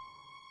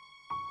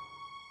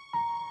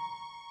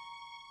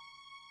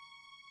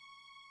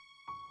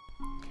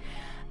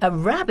 A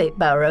rabbit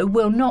burrow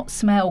will not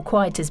smell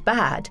quite as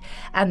bad,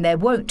 and there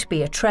won't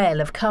be a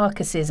trail of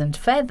carcasses and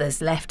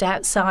feathers left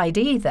outside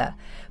either,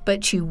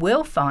 but you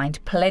will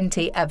find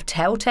plenty of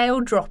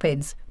telltale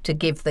drop-ins to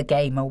give the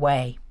game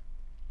away.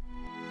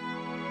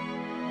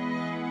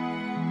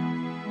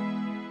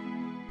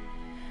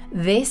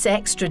 This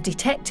extra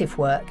detective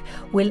work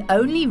will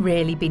only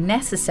really be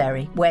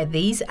necessary where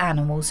these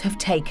animals have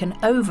taken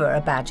over a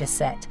badger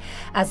set,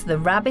 as the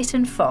rabbit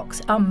and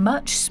fox are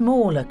much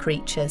smaller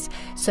creatures,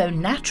 so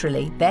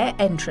naturally their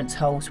entrance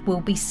holes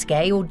will be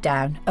scaled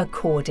down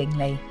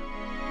accordingly.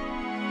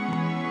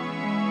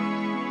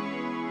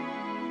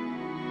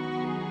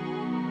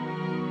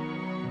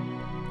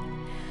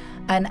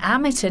 An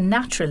amateur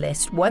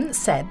naturalist once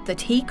said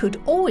that he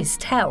could always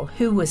tell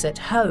who was at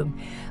home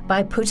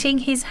by putting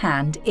his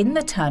hand in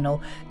the tunnel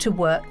to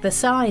work the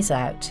size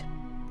out.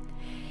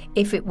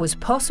 If it was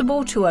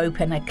possible to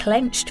open a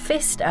clenched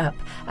fist up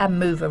and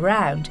move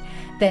around,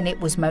 then it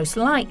was most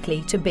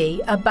likely to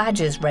be a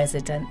badger's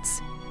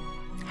residence.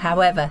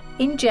 However,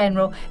 in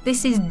general,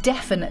 this is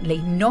definitely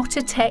not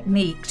a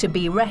technique to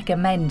be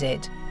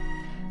recommended.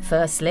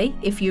 Firstly,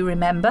 if you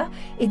remember,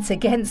 it's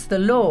against the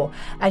law,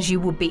 as you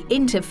would be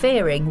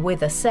interfering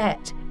with a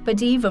set.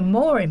 But even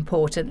more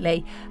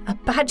importantly, a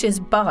badger's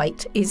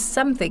bite is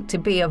something to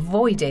be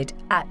avoided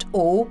at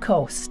all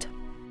cost.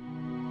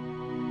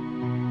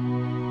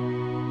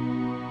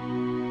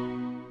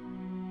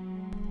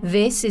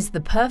 This is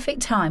the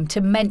perfect time to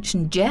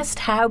mention just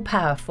how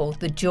powerful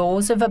the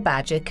jaws of a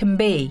badger can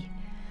be.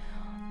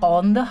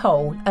 On the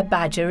whole, a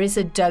badger is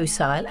a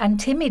docile and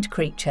timid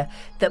creature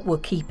that will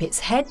keep its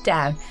head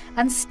down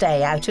and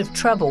stay out of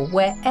trouble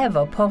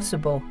wherever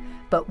possible.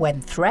 But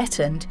when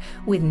threatened,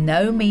 with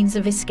no means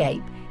of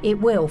escape, it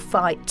will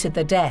fight to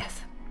the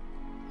death.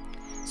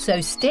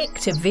 So stick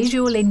to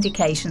visual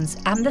indications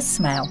and the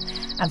smell,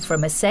 and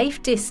from a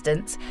safe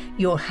distance,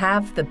 you'll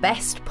have the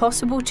best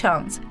possible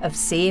chance of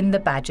seeing the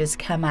badgers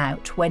come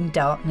out when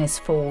darkness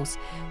falls,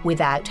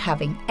 without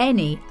having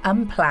any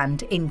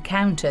unplanned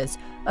encounters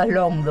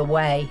along the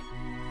way.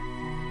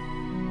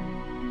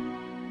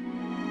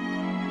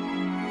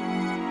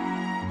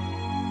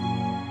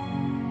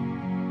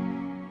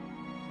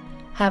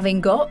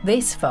 Having got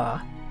this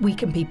far, we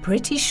can be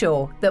pretty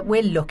sure that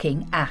we're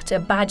looking at a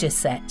badger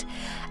set,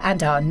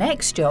 and our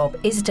next job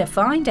is to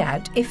find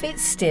out if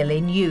it's still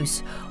in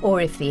use or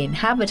if the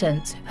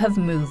inhabitants have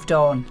moved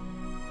on.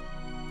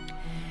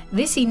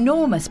 This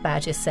enormous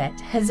badger set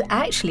has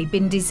actually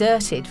been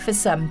deserted for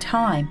some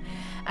time,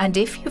 and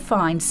if you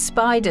find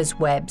spiders'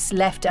 webs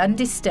left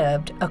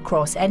undisturbed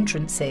across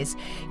entrances,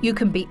 you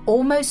can be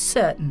almost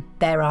certain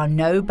there are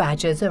no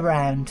badgers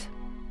around.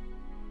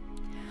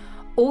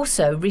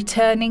 Also,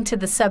 returning to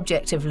the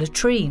subject of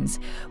latrines,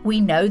 we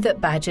know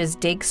that badgers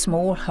dig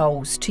small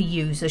holes to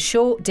use a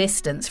short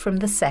distance from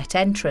the set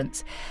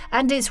entrance,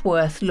 and it's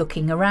worth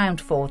looking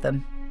around for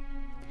them.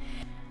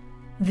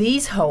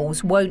 These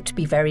holes won't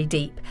be very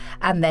deep,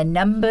 and their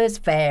numbers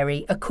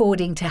vary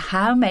according to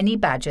how many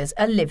badgers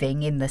are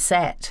living in the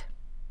set.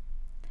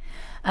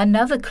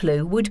 Another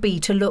clue would be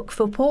to look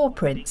for paw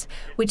prints,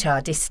 which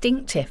are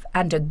distinctive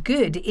and a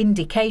good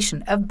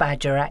indication of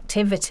badger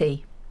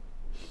activity.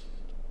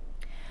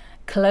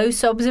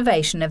 Close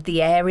observation of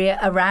the area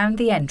around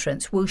the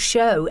entrance will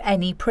show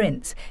any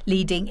prints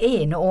leading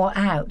in or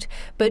out,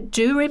 but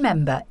do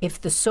remember,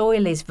 if the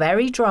soil is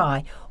very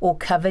dry or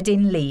covered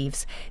in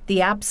leaves,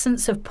 the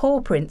absence of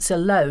paw prints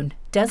alone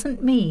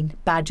doesn't mean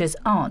badgers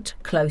aren't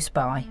close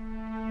by.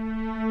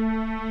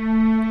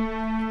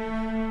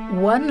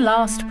 One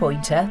last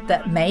pointer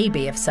that may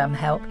be of some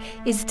help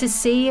is to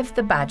see if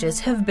the badgers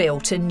have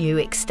built a new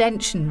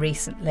extension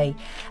recently,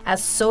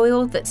 as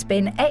soil that's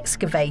been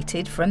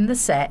excavated from the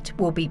set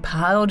will be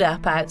piled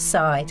up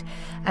outside,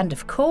 and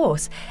of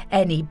course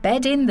any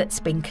bedding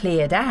that's been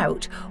cleared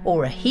out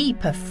or a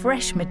heap of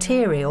fresh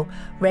material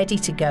ready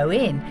to go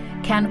in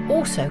can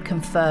also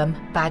confirm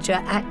badger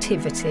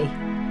activity.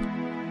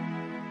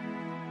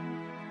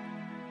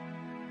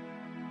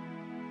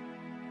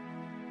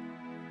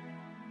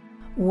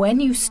 When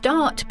you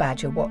start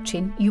badger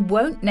watching, you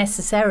won't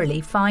necessarily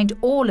find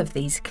all of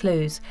these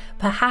clues,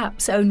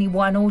 perhaps only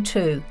one or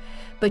two,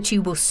 but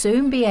you will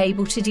soon be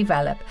able to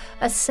develop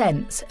a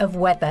sense of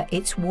whether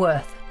it's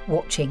worth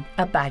watching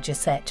a badger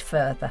set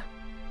further.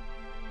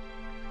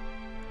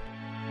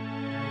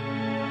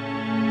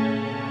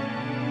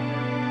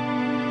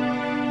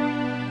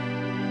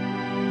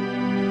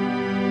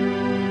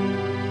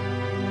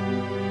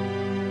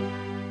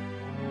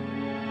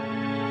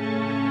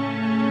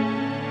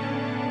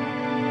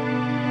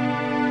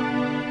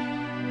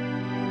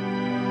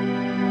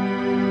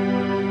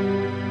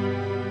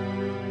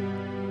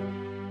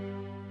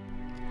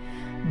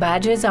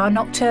 Badgers are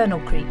nocturnal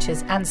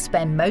creatures and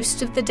spend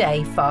most of the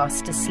day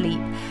fast asleep,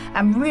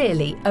 and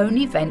really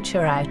only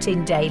venture out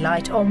in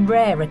daylight on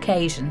rare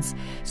occasions,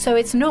 so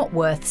it's not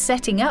worth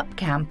setting up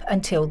camp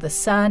until the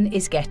sun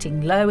is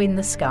getting low in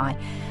the sky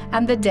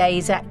and the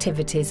day's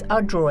activities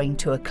are drawing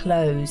to a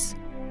close.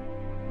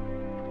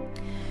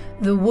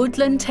 The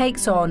woodland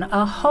takes on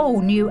a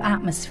whole new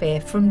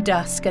atmosphere from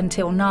dusk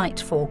until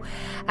nightfall,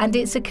 and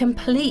it's a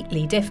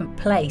completely different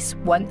place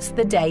once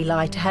the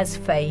daylight has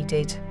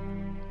faded.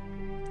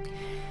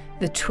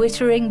 The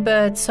twittering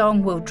bird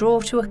song will draw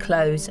to a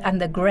close and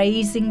the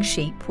grazing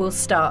sheep will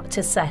start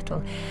to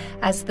settle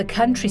as the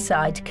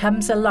countryside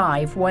comes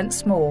alive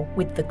once more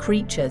with the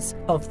creatures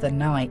of the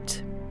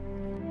night.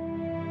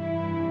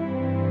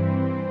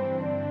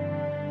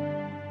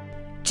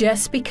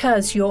 Just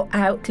because you're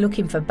out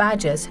looking for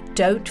badgers,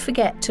 don't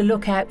forget to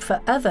look out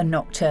for other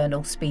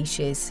nocturnal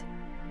species.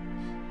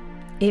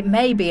 It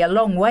may be a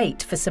long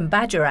wait for some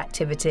badger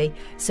activity,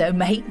 so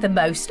make the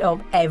most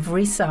of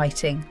every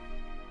sighting.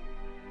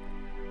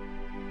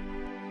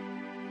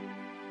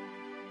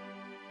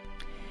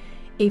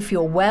 If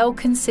you're well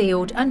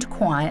concealed and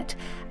quiet,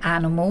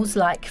 animals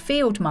like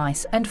field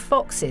mice and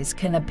foxes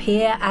can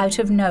appear out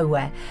of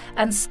nowhere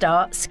and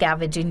start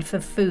scavenging for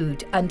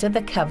food under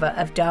the cover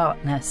of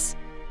darkness.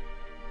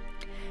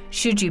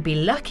 Should you be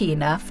lucky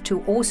enough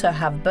to also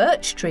have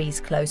birch trees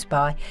close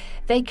by,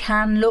 they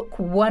can look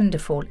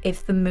wonderful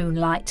if the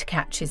moonlight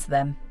catches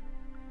them.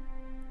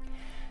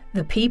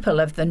 The people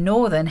of the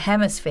Northern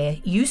Hemisphere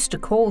used to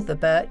call the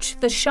birch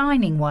the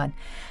Shining One,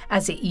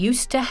 as it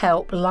used to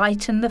help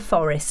lighten the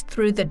forest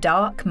through the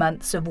dark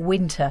months of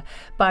winter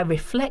by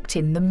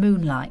reflecting the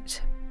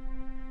moonlight.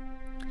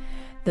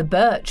 The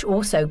birch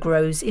also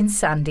grows in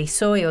sandy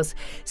soils,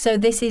 so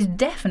this is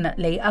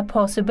definitely a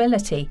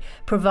possibility,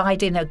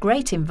 providing a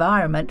great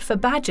environment for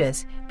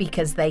badgers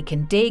because they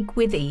can dig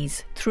with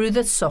ease through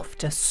the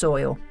softer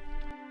soil.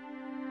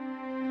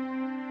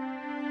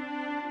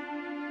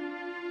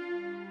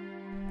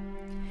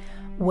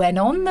 When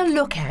on the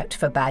lookout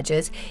for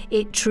badgers,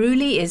 it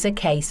truly is a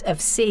case of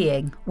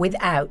seeing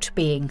without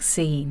being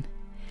seen.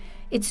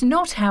 It's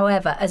not,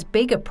 however, as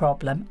big a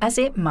problem as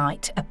it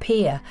might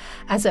appear,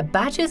 as a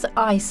badger's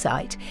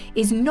eyesight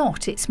is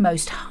not its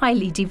most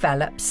highly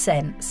developed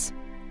sense.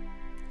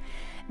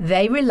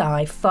 They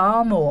rely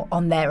far more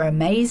on their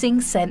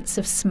amazing sense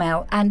of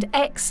smell and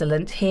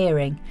excellent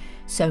hearing,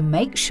 so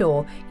make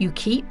sure you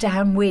keep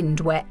downwind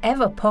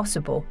wherever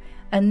possible,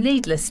 and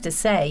needless to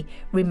say,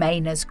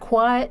 remain as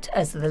quiet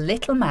as the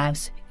little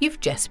mouse you've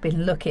just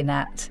been looking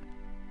at.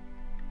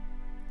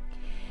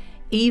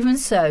 Even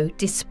so,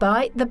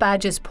 despite the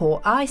badger's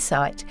poor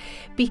eyesight,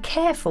 be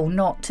careful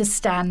not to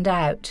stand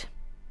out.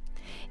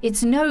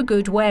 It's no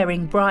good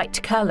wearing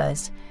bright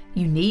colours.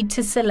 You need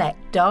to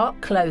select dark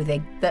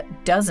clothing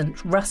that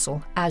doesn't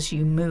rustle as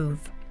you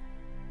move.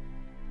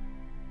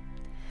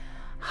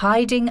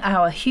 Hiding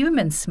our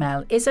human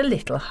smell is a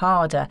little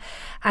harder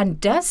and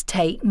does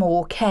take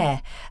more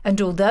care, and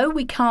although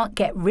we can't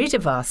get rid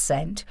of our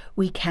scent,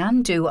 we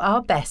can do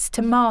our best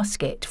to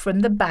mask it from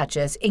the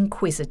badger's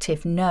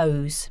inquisitive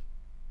nose.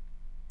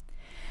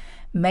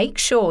 Make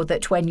sure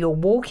that when you're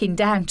walking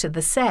down to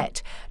the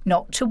set,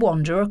 not to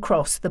wander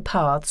across the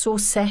paths or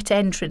set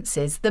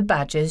entrances the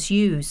badgers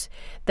use.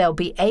 They'll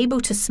be able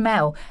to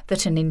smell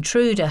that an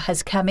intruder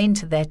has come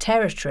into their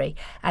territory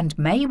and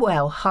may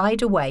well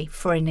hide away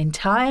for an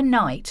entire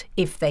night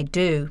if they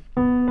do.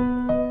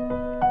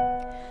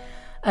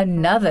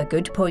 Another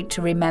good point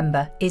to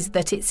remember is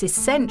that it's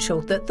essential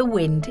that the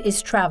wind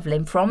is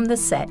travelling from the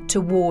set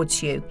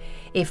towards you.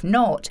 If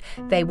not,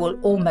 they will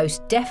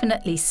almost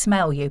definitely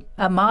smell you,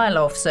 a mile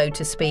off so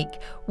to speak,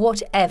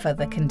 whatever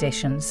the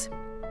conditions.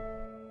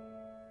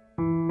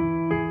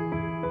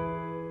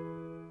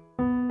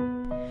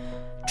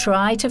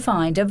 Try to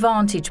find a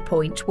vantage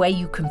point where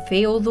you can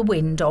feel the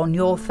wind on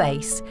your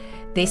face.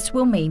 This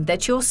will mean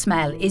that your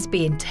smell is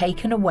being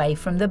taken away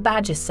from the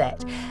badger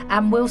set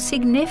and will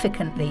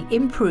significantly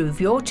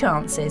improve your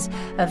chances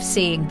of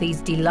seeing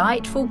these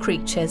delightful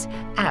creatures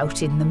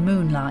out in the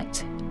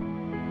moonlight.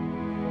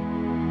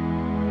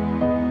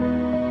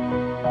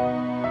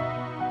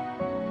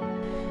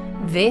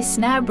 This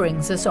now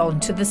brings us on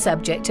to the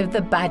subject of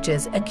the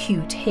badger's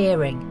acute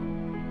hearing.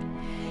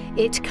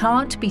 It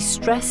can't be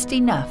stressed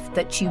enough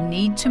that you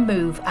need to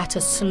move at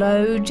a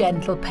slow,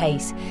 gentle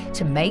pace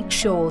to make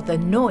sure the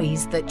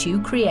noise that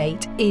you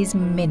create is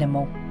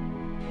minimal.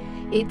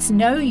 It's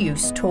no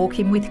use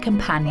talking with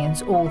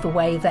companions all the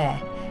way there.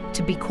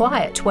 To be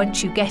quiet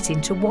once you get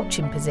into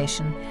watching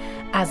position,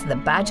 as the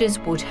badgers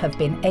would have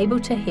been able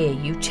to hear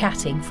you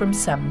chatting from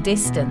some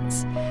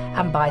distance,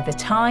 and by the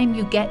time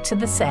you get to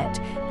the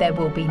set, there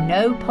will be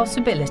no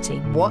possibility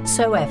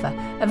whatsoever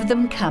of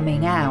them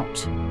coming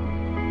out.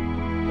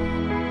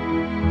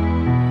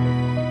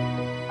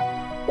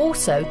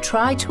 Also,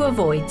 try to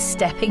avoid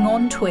stepping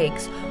on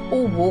twigs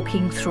or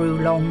walking through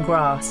long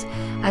grass,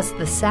 as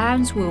the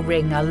sounds will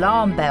ring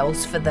alarm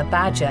bells for the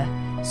badger.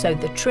 So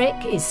the trick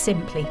is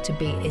simply to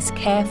be as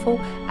careful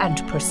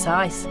and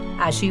precise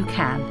as you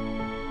can.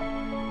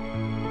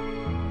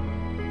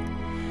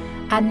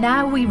 And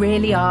now we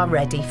really are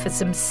ready for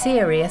some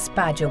serious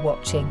badger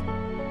watching.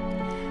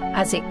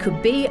 As it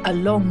could be a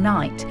long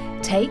night,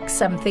 take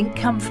something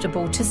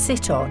comfortable to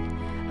sit on.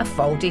 A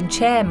folding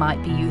chair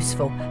might be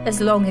useful,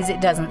 as long as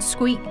it doesn't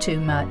squeak too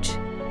much.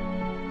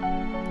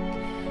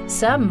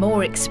 Some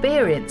more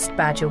experienced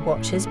badger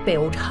watchers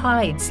build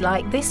hides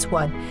like this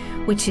one,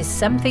 which is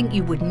something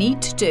you would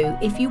need to do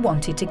if you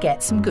wanted to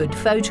get some good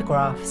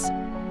photographs.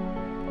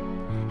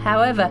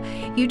 However,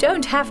 you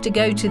don't have to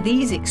go to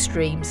these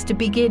extremes to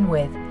begin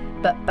with,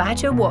 but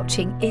badger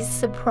watching is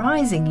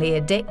surprisingly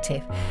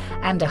addictive,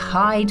 and a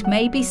hide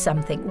may be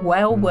something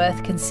well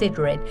worth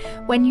considering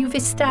when you've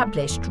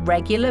established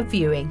regular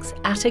viewings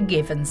at a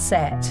given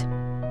set.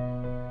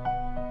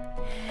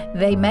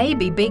 They may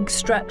be big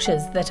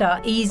structures that are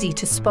easy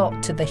to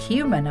spot to the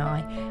human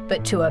eye,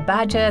 but to a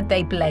badger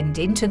they blend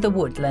into the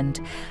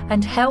woodland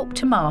and help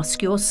to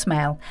mask your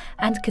smell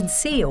and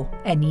conceal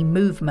any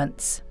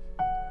movements.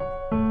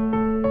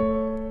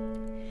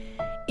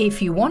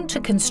 If you want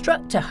to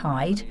construct a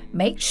hide,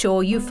 make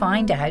sure you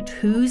find out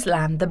whose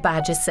land the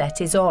badger set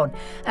is on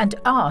and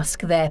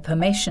ask their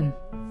permission.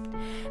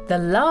 The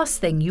last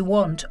thing you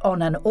want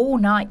on an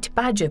all-night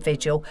badger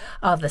vigil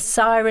are the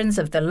sirens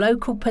of the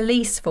local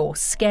police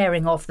force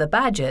scaring off the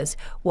badgers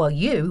while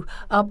you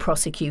are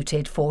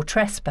prosecuted for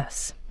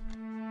trespass.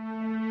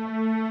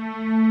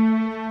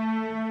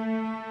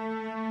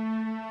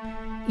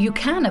 You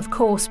can of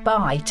course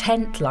buy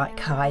tent-like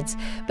hides,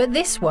 but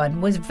this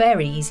one was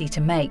very easy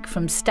to make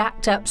from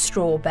stacked up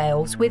straw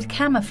bales with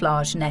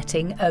camouflage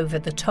netting over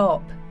the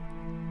top.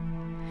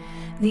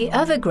 The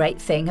other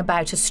great thing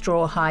about a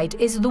straw hide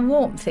is the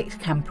warmth it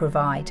can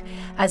provide,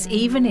 as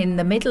even in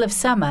the middle of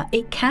summer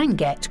it can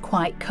get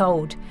quite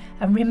cold.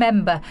 And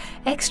remember,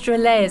 extra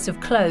layers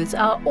of clothes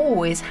are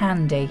always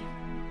handy.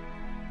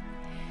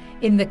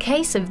 In the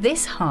case of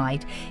this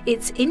hide,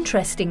 it's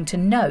interesting to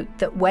note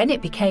that when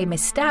it became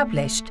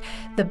established,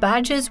 the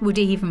badgers would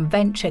even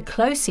venture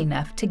close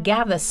enough to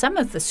gather some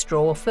of the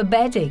straw for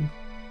bedding.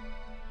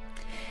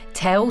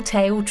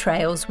 Telltale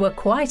trails were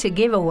quite a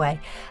giveaway,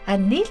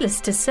 and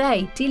needless to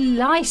say,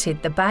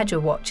 delighted the badger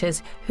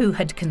watchers who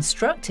had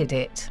constructed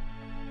it.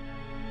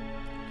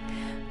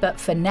 But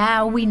for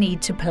now, we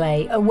need to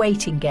play a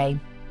waiting game.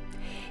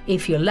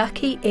 If you're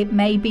lucky, it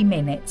may be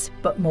minutes,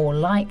 but more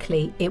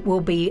likely it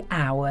will be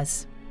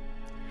hours.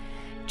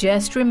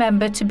 Just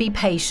remember to be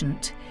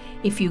patient.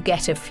 If you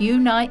get a few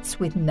nights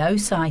with no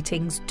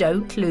sightings,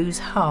 don't lose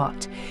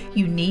heart.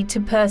 You need to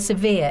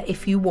persevere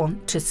if you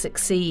want to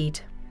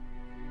succeed.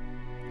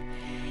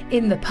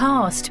 In the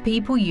past,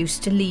 people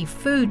used to leave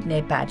food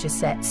near badger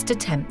sets to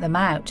tempt them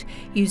out,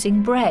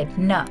 using bread,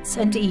 nuts,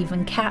 and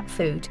even cat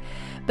food,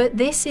 but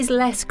this is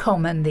less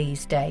common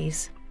these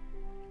days.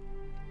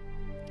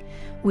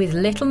 With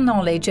little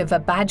knowledge of a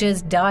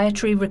badger's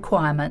dietary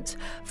requirements,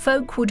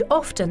 folk would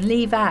often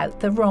leave out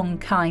the wrong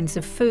kinds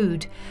of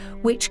food,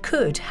 which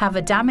could have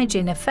a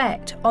damaging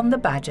effect on the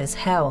badger's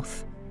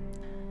health.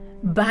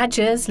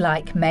 Badgers,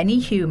 like many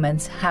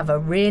humans, have a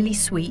really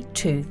sweet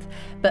tooth,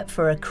 but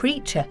for a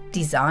creature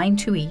designed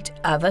to eat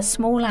other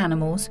small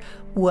animals,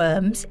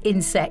 worms,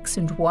 insects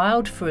and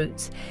wild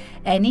fruits,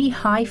 any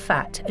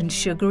high-fat and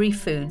sugary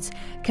foods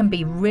can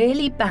be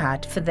really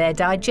bad for their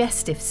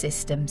digestive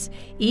systems,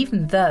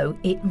 even though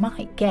it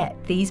might get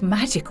these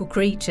magical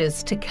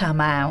creatures to come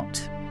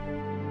out.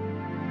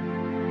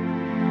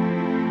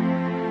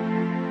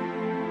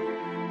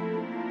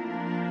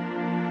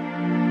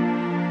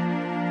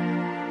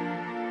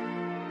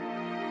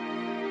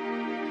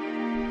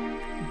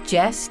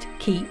 Just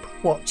keep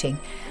watching,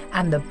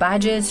 and the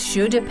badgers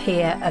should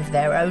appear of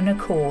their own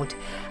accord,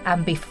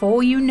 and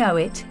before you know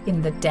it,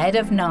 in the dead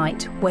of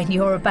night, when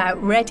you're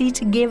about ready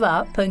to give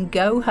up and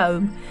go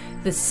home,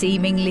 the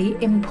seemingly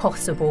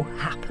impossible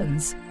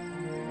happens.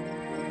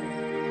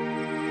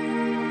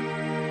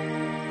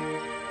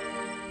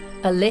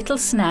 A little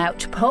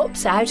snout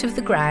pops out of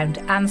the ground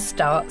and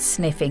starts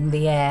sniffing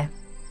the air.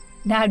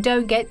 Now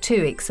don't get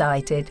too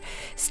excited.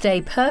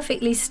 Stay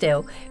perfectly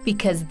still,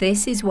 because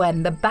this is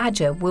when the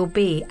badger will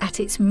be at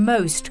its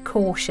most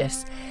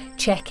cautious,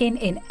 checking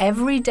in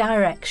every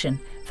direction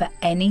for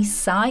any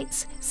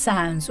sights,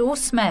 sounds or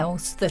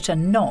smells that are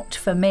not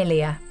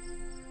familiar.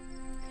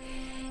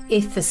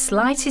 If the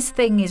slightest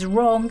thing is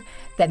wrong,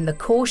 then the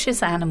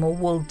cautious animal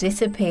will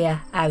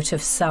disappear out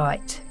of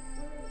sight.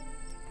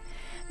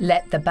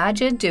 Let the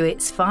badger do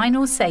its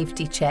final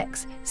safety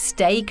checks,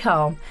 stay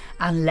calm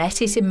and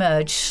let it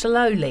emerge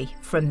slowly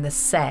from the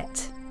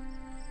set.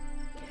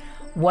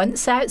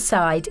 Once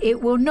outside, it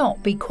will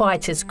not be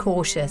quite as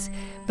cautious,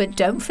 but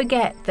don't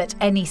forget that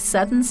any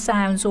sudden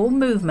sounds or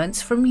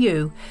movements from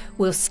you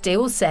will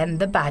still send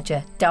the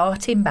badger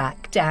darting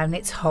back down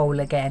its hole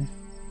again.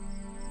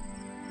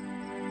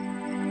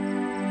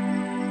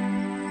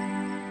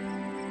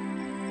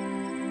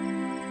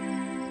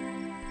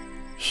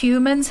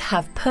 Humans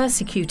have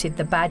persecuted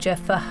the badger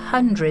for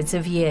hundreds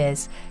of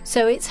years,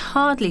 so it's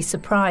hardly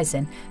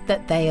surprising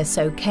that they are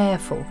so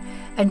careful,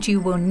 and you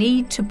will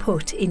need to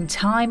put in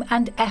time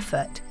and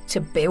effort to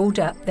build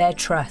up their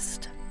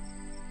trust.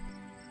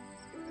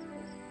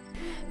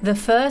 The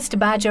first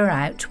badger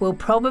out will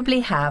probably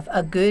have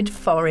a good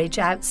forage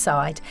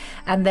outside,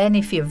 and then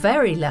if you're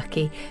very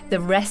lucky,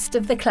 the rest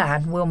of the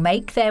clan will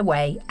make their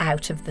way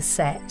out of the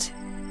set.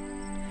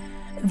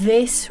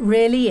 This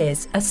really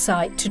is a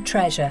sight to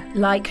treasure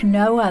like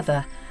no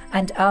other,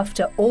 and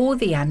after all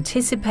the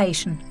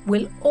anticipation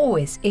will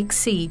always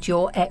exceed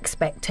your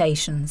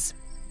expectations.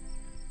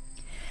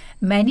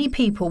 Many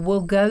people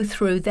will go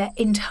through their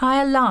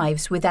entire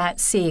lives without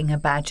seeing a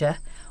badger,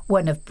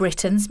 one of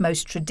Britain's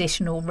most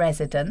traditional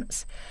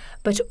residents,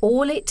 but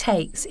all it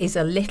takes is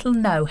a little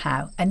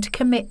know-how and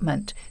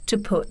commitment to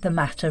put the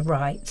matter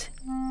right.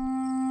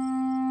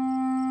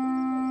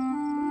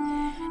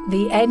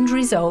 The end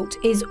result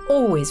is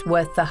always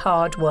worth the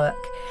hard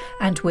work,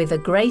 and with a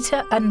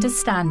greater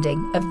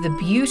understanding of the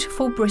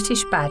beautiful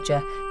British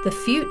badger, the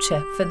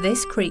future for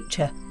this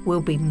creature will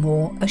be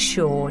more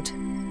assured.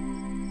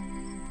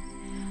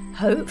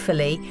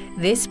 Hopefully,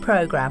 this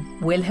programme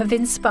will have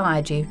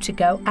inspired you to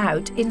go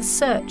out in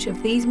search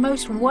of these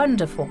most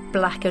wonderful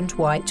black and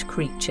white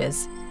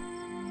creatures.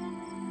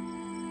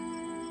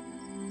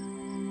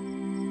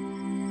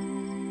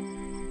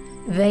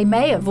 They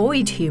may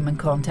avoid human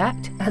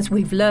contact, as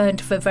we've learned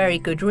for very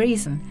good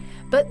reason,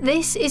 but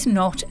this is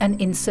not an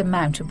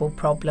insurmountable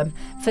problem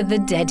for the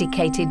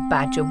dedicated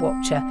badger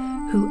watcher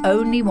who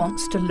only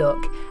wants to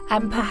look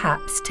and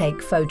perhaps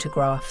take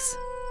photographs.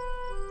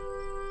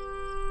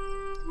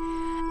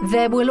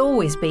 There will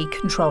always be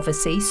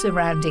controversy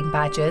surrounding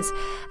badgers,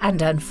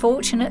 and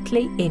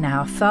unfortunately in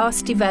our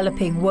fast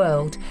developing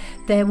world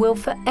there will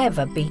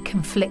forever be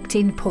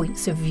conflicting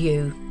points of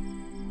view.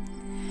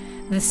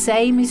 The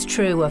same is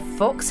true of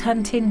fox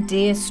hunting,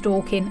 deer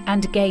stalking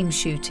and game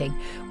shooting,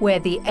 where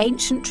the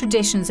ancient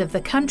traditions of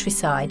the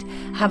countryside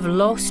have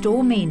lost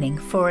all meaning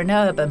for an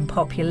urban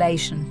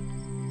population.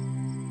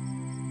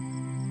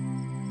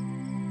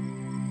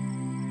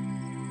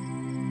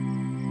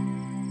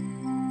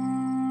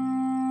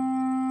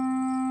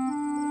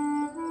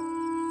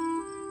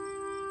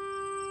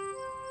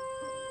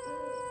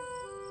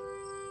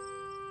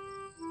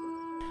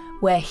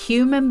 Where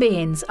human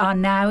beings are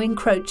now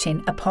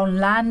encroaching upon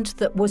land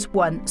that was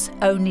once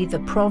only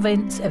the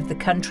province of the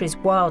country's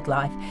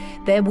wildlife,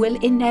 there will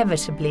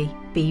inevitably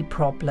be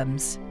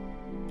problems.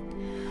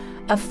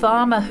 A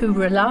farmer who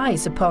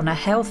relies upon a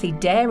healthy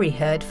dairy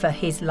herd for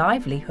his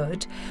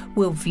livelihood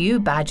will view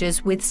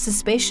badgers with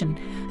suspicion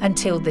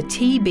until the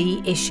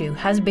TB issue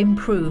has been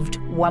proved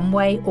one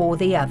way or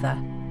the other.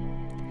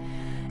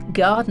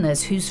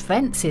 Gardeners whose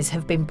fences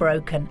have been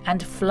broken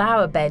and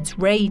flower beds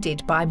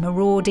raided by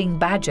marauding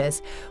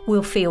badgers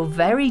will feel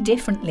very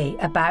differently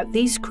about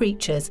these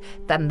creatures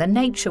than the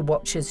nature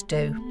watchers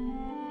do.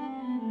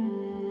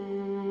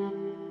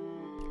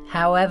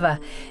 However,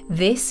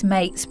 this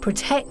makes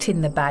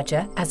protecting the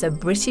badger as a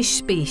British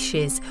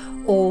species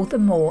all the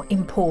more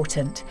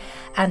important,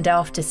 and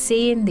after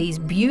seeing these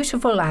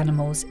beautiful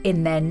animals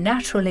in their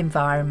natural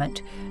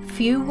environment,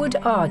 few would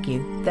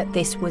argue that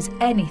this was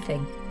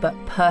anything but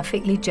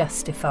perfectly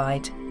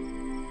justified.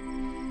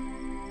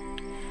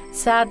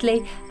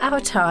 Sadly, our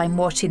time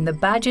watching the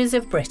badgers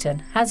of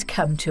Britain has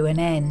come to an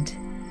end.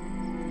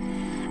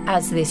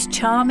 As this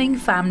charming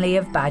family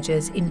of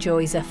badgers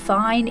enjoys a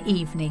fine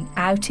evening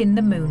out in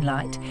the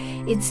moonlight,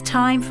 it's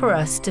time for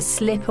us to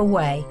slip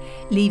away,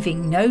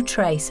 leaving no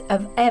trace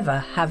of ever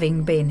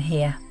having been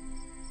here.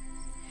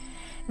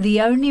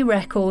 The only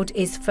record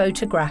is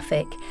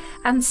photographic,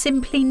 and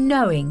simply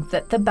knowing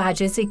that the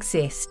badgers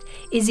exist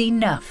is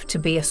enough to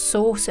be a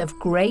source of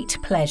great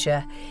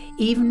pleasure,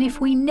 even if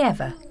we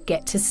never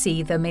get to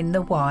see them in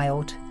the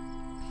wild.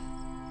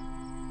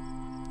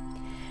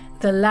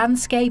 The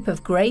landscape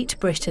of Great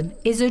Britain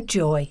is a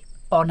joy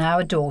on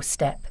our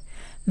doorstep,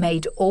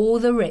 made all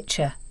the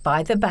richer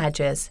by the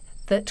badgers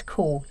that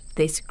call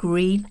this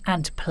green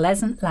and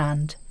pleasant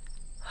land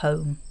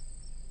home.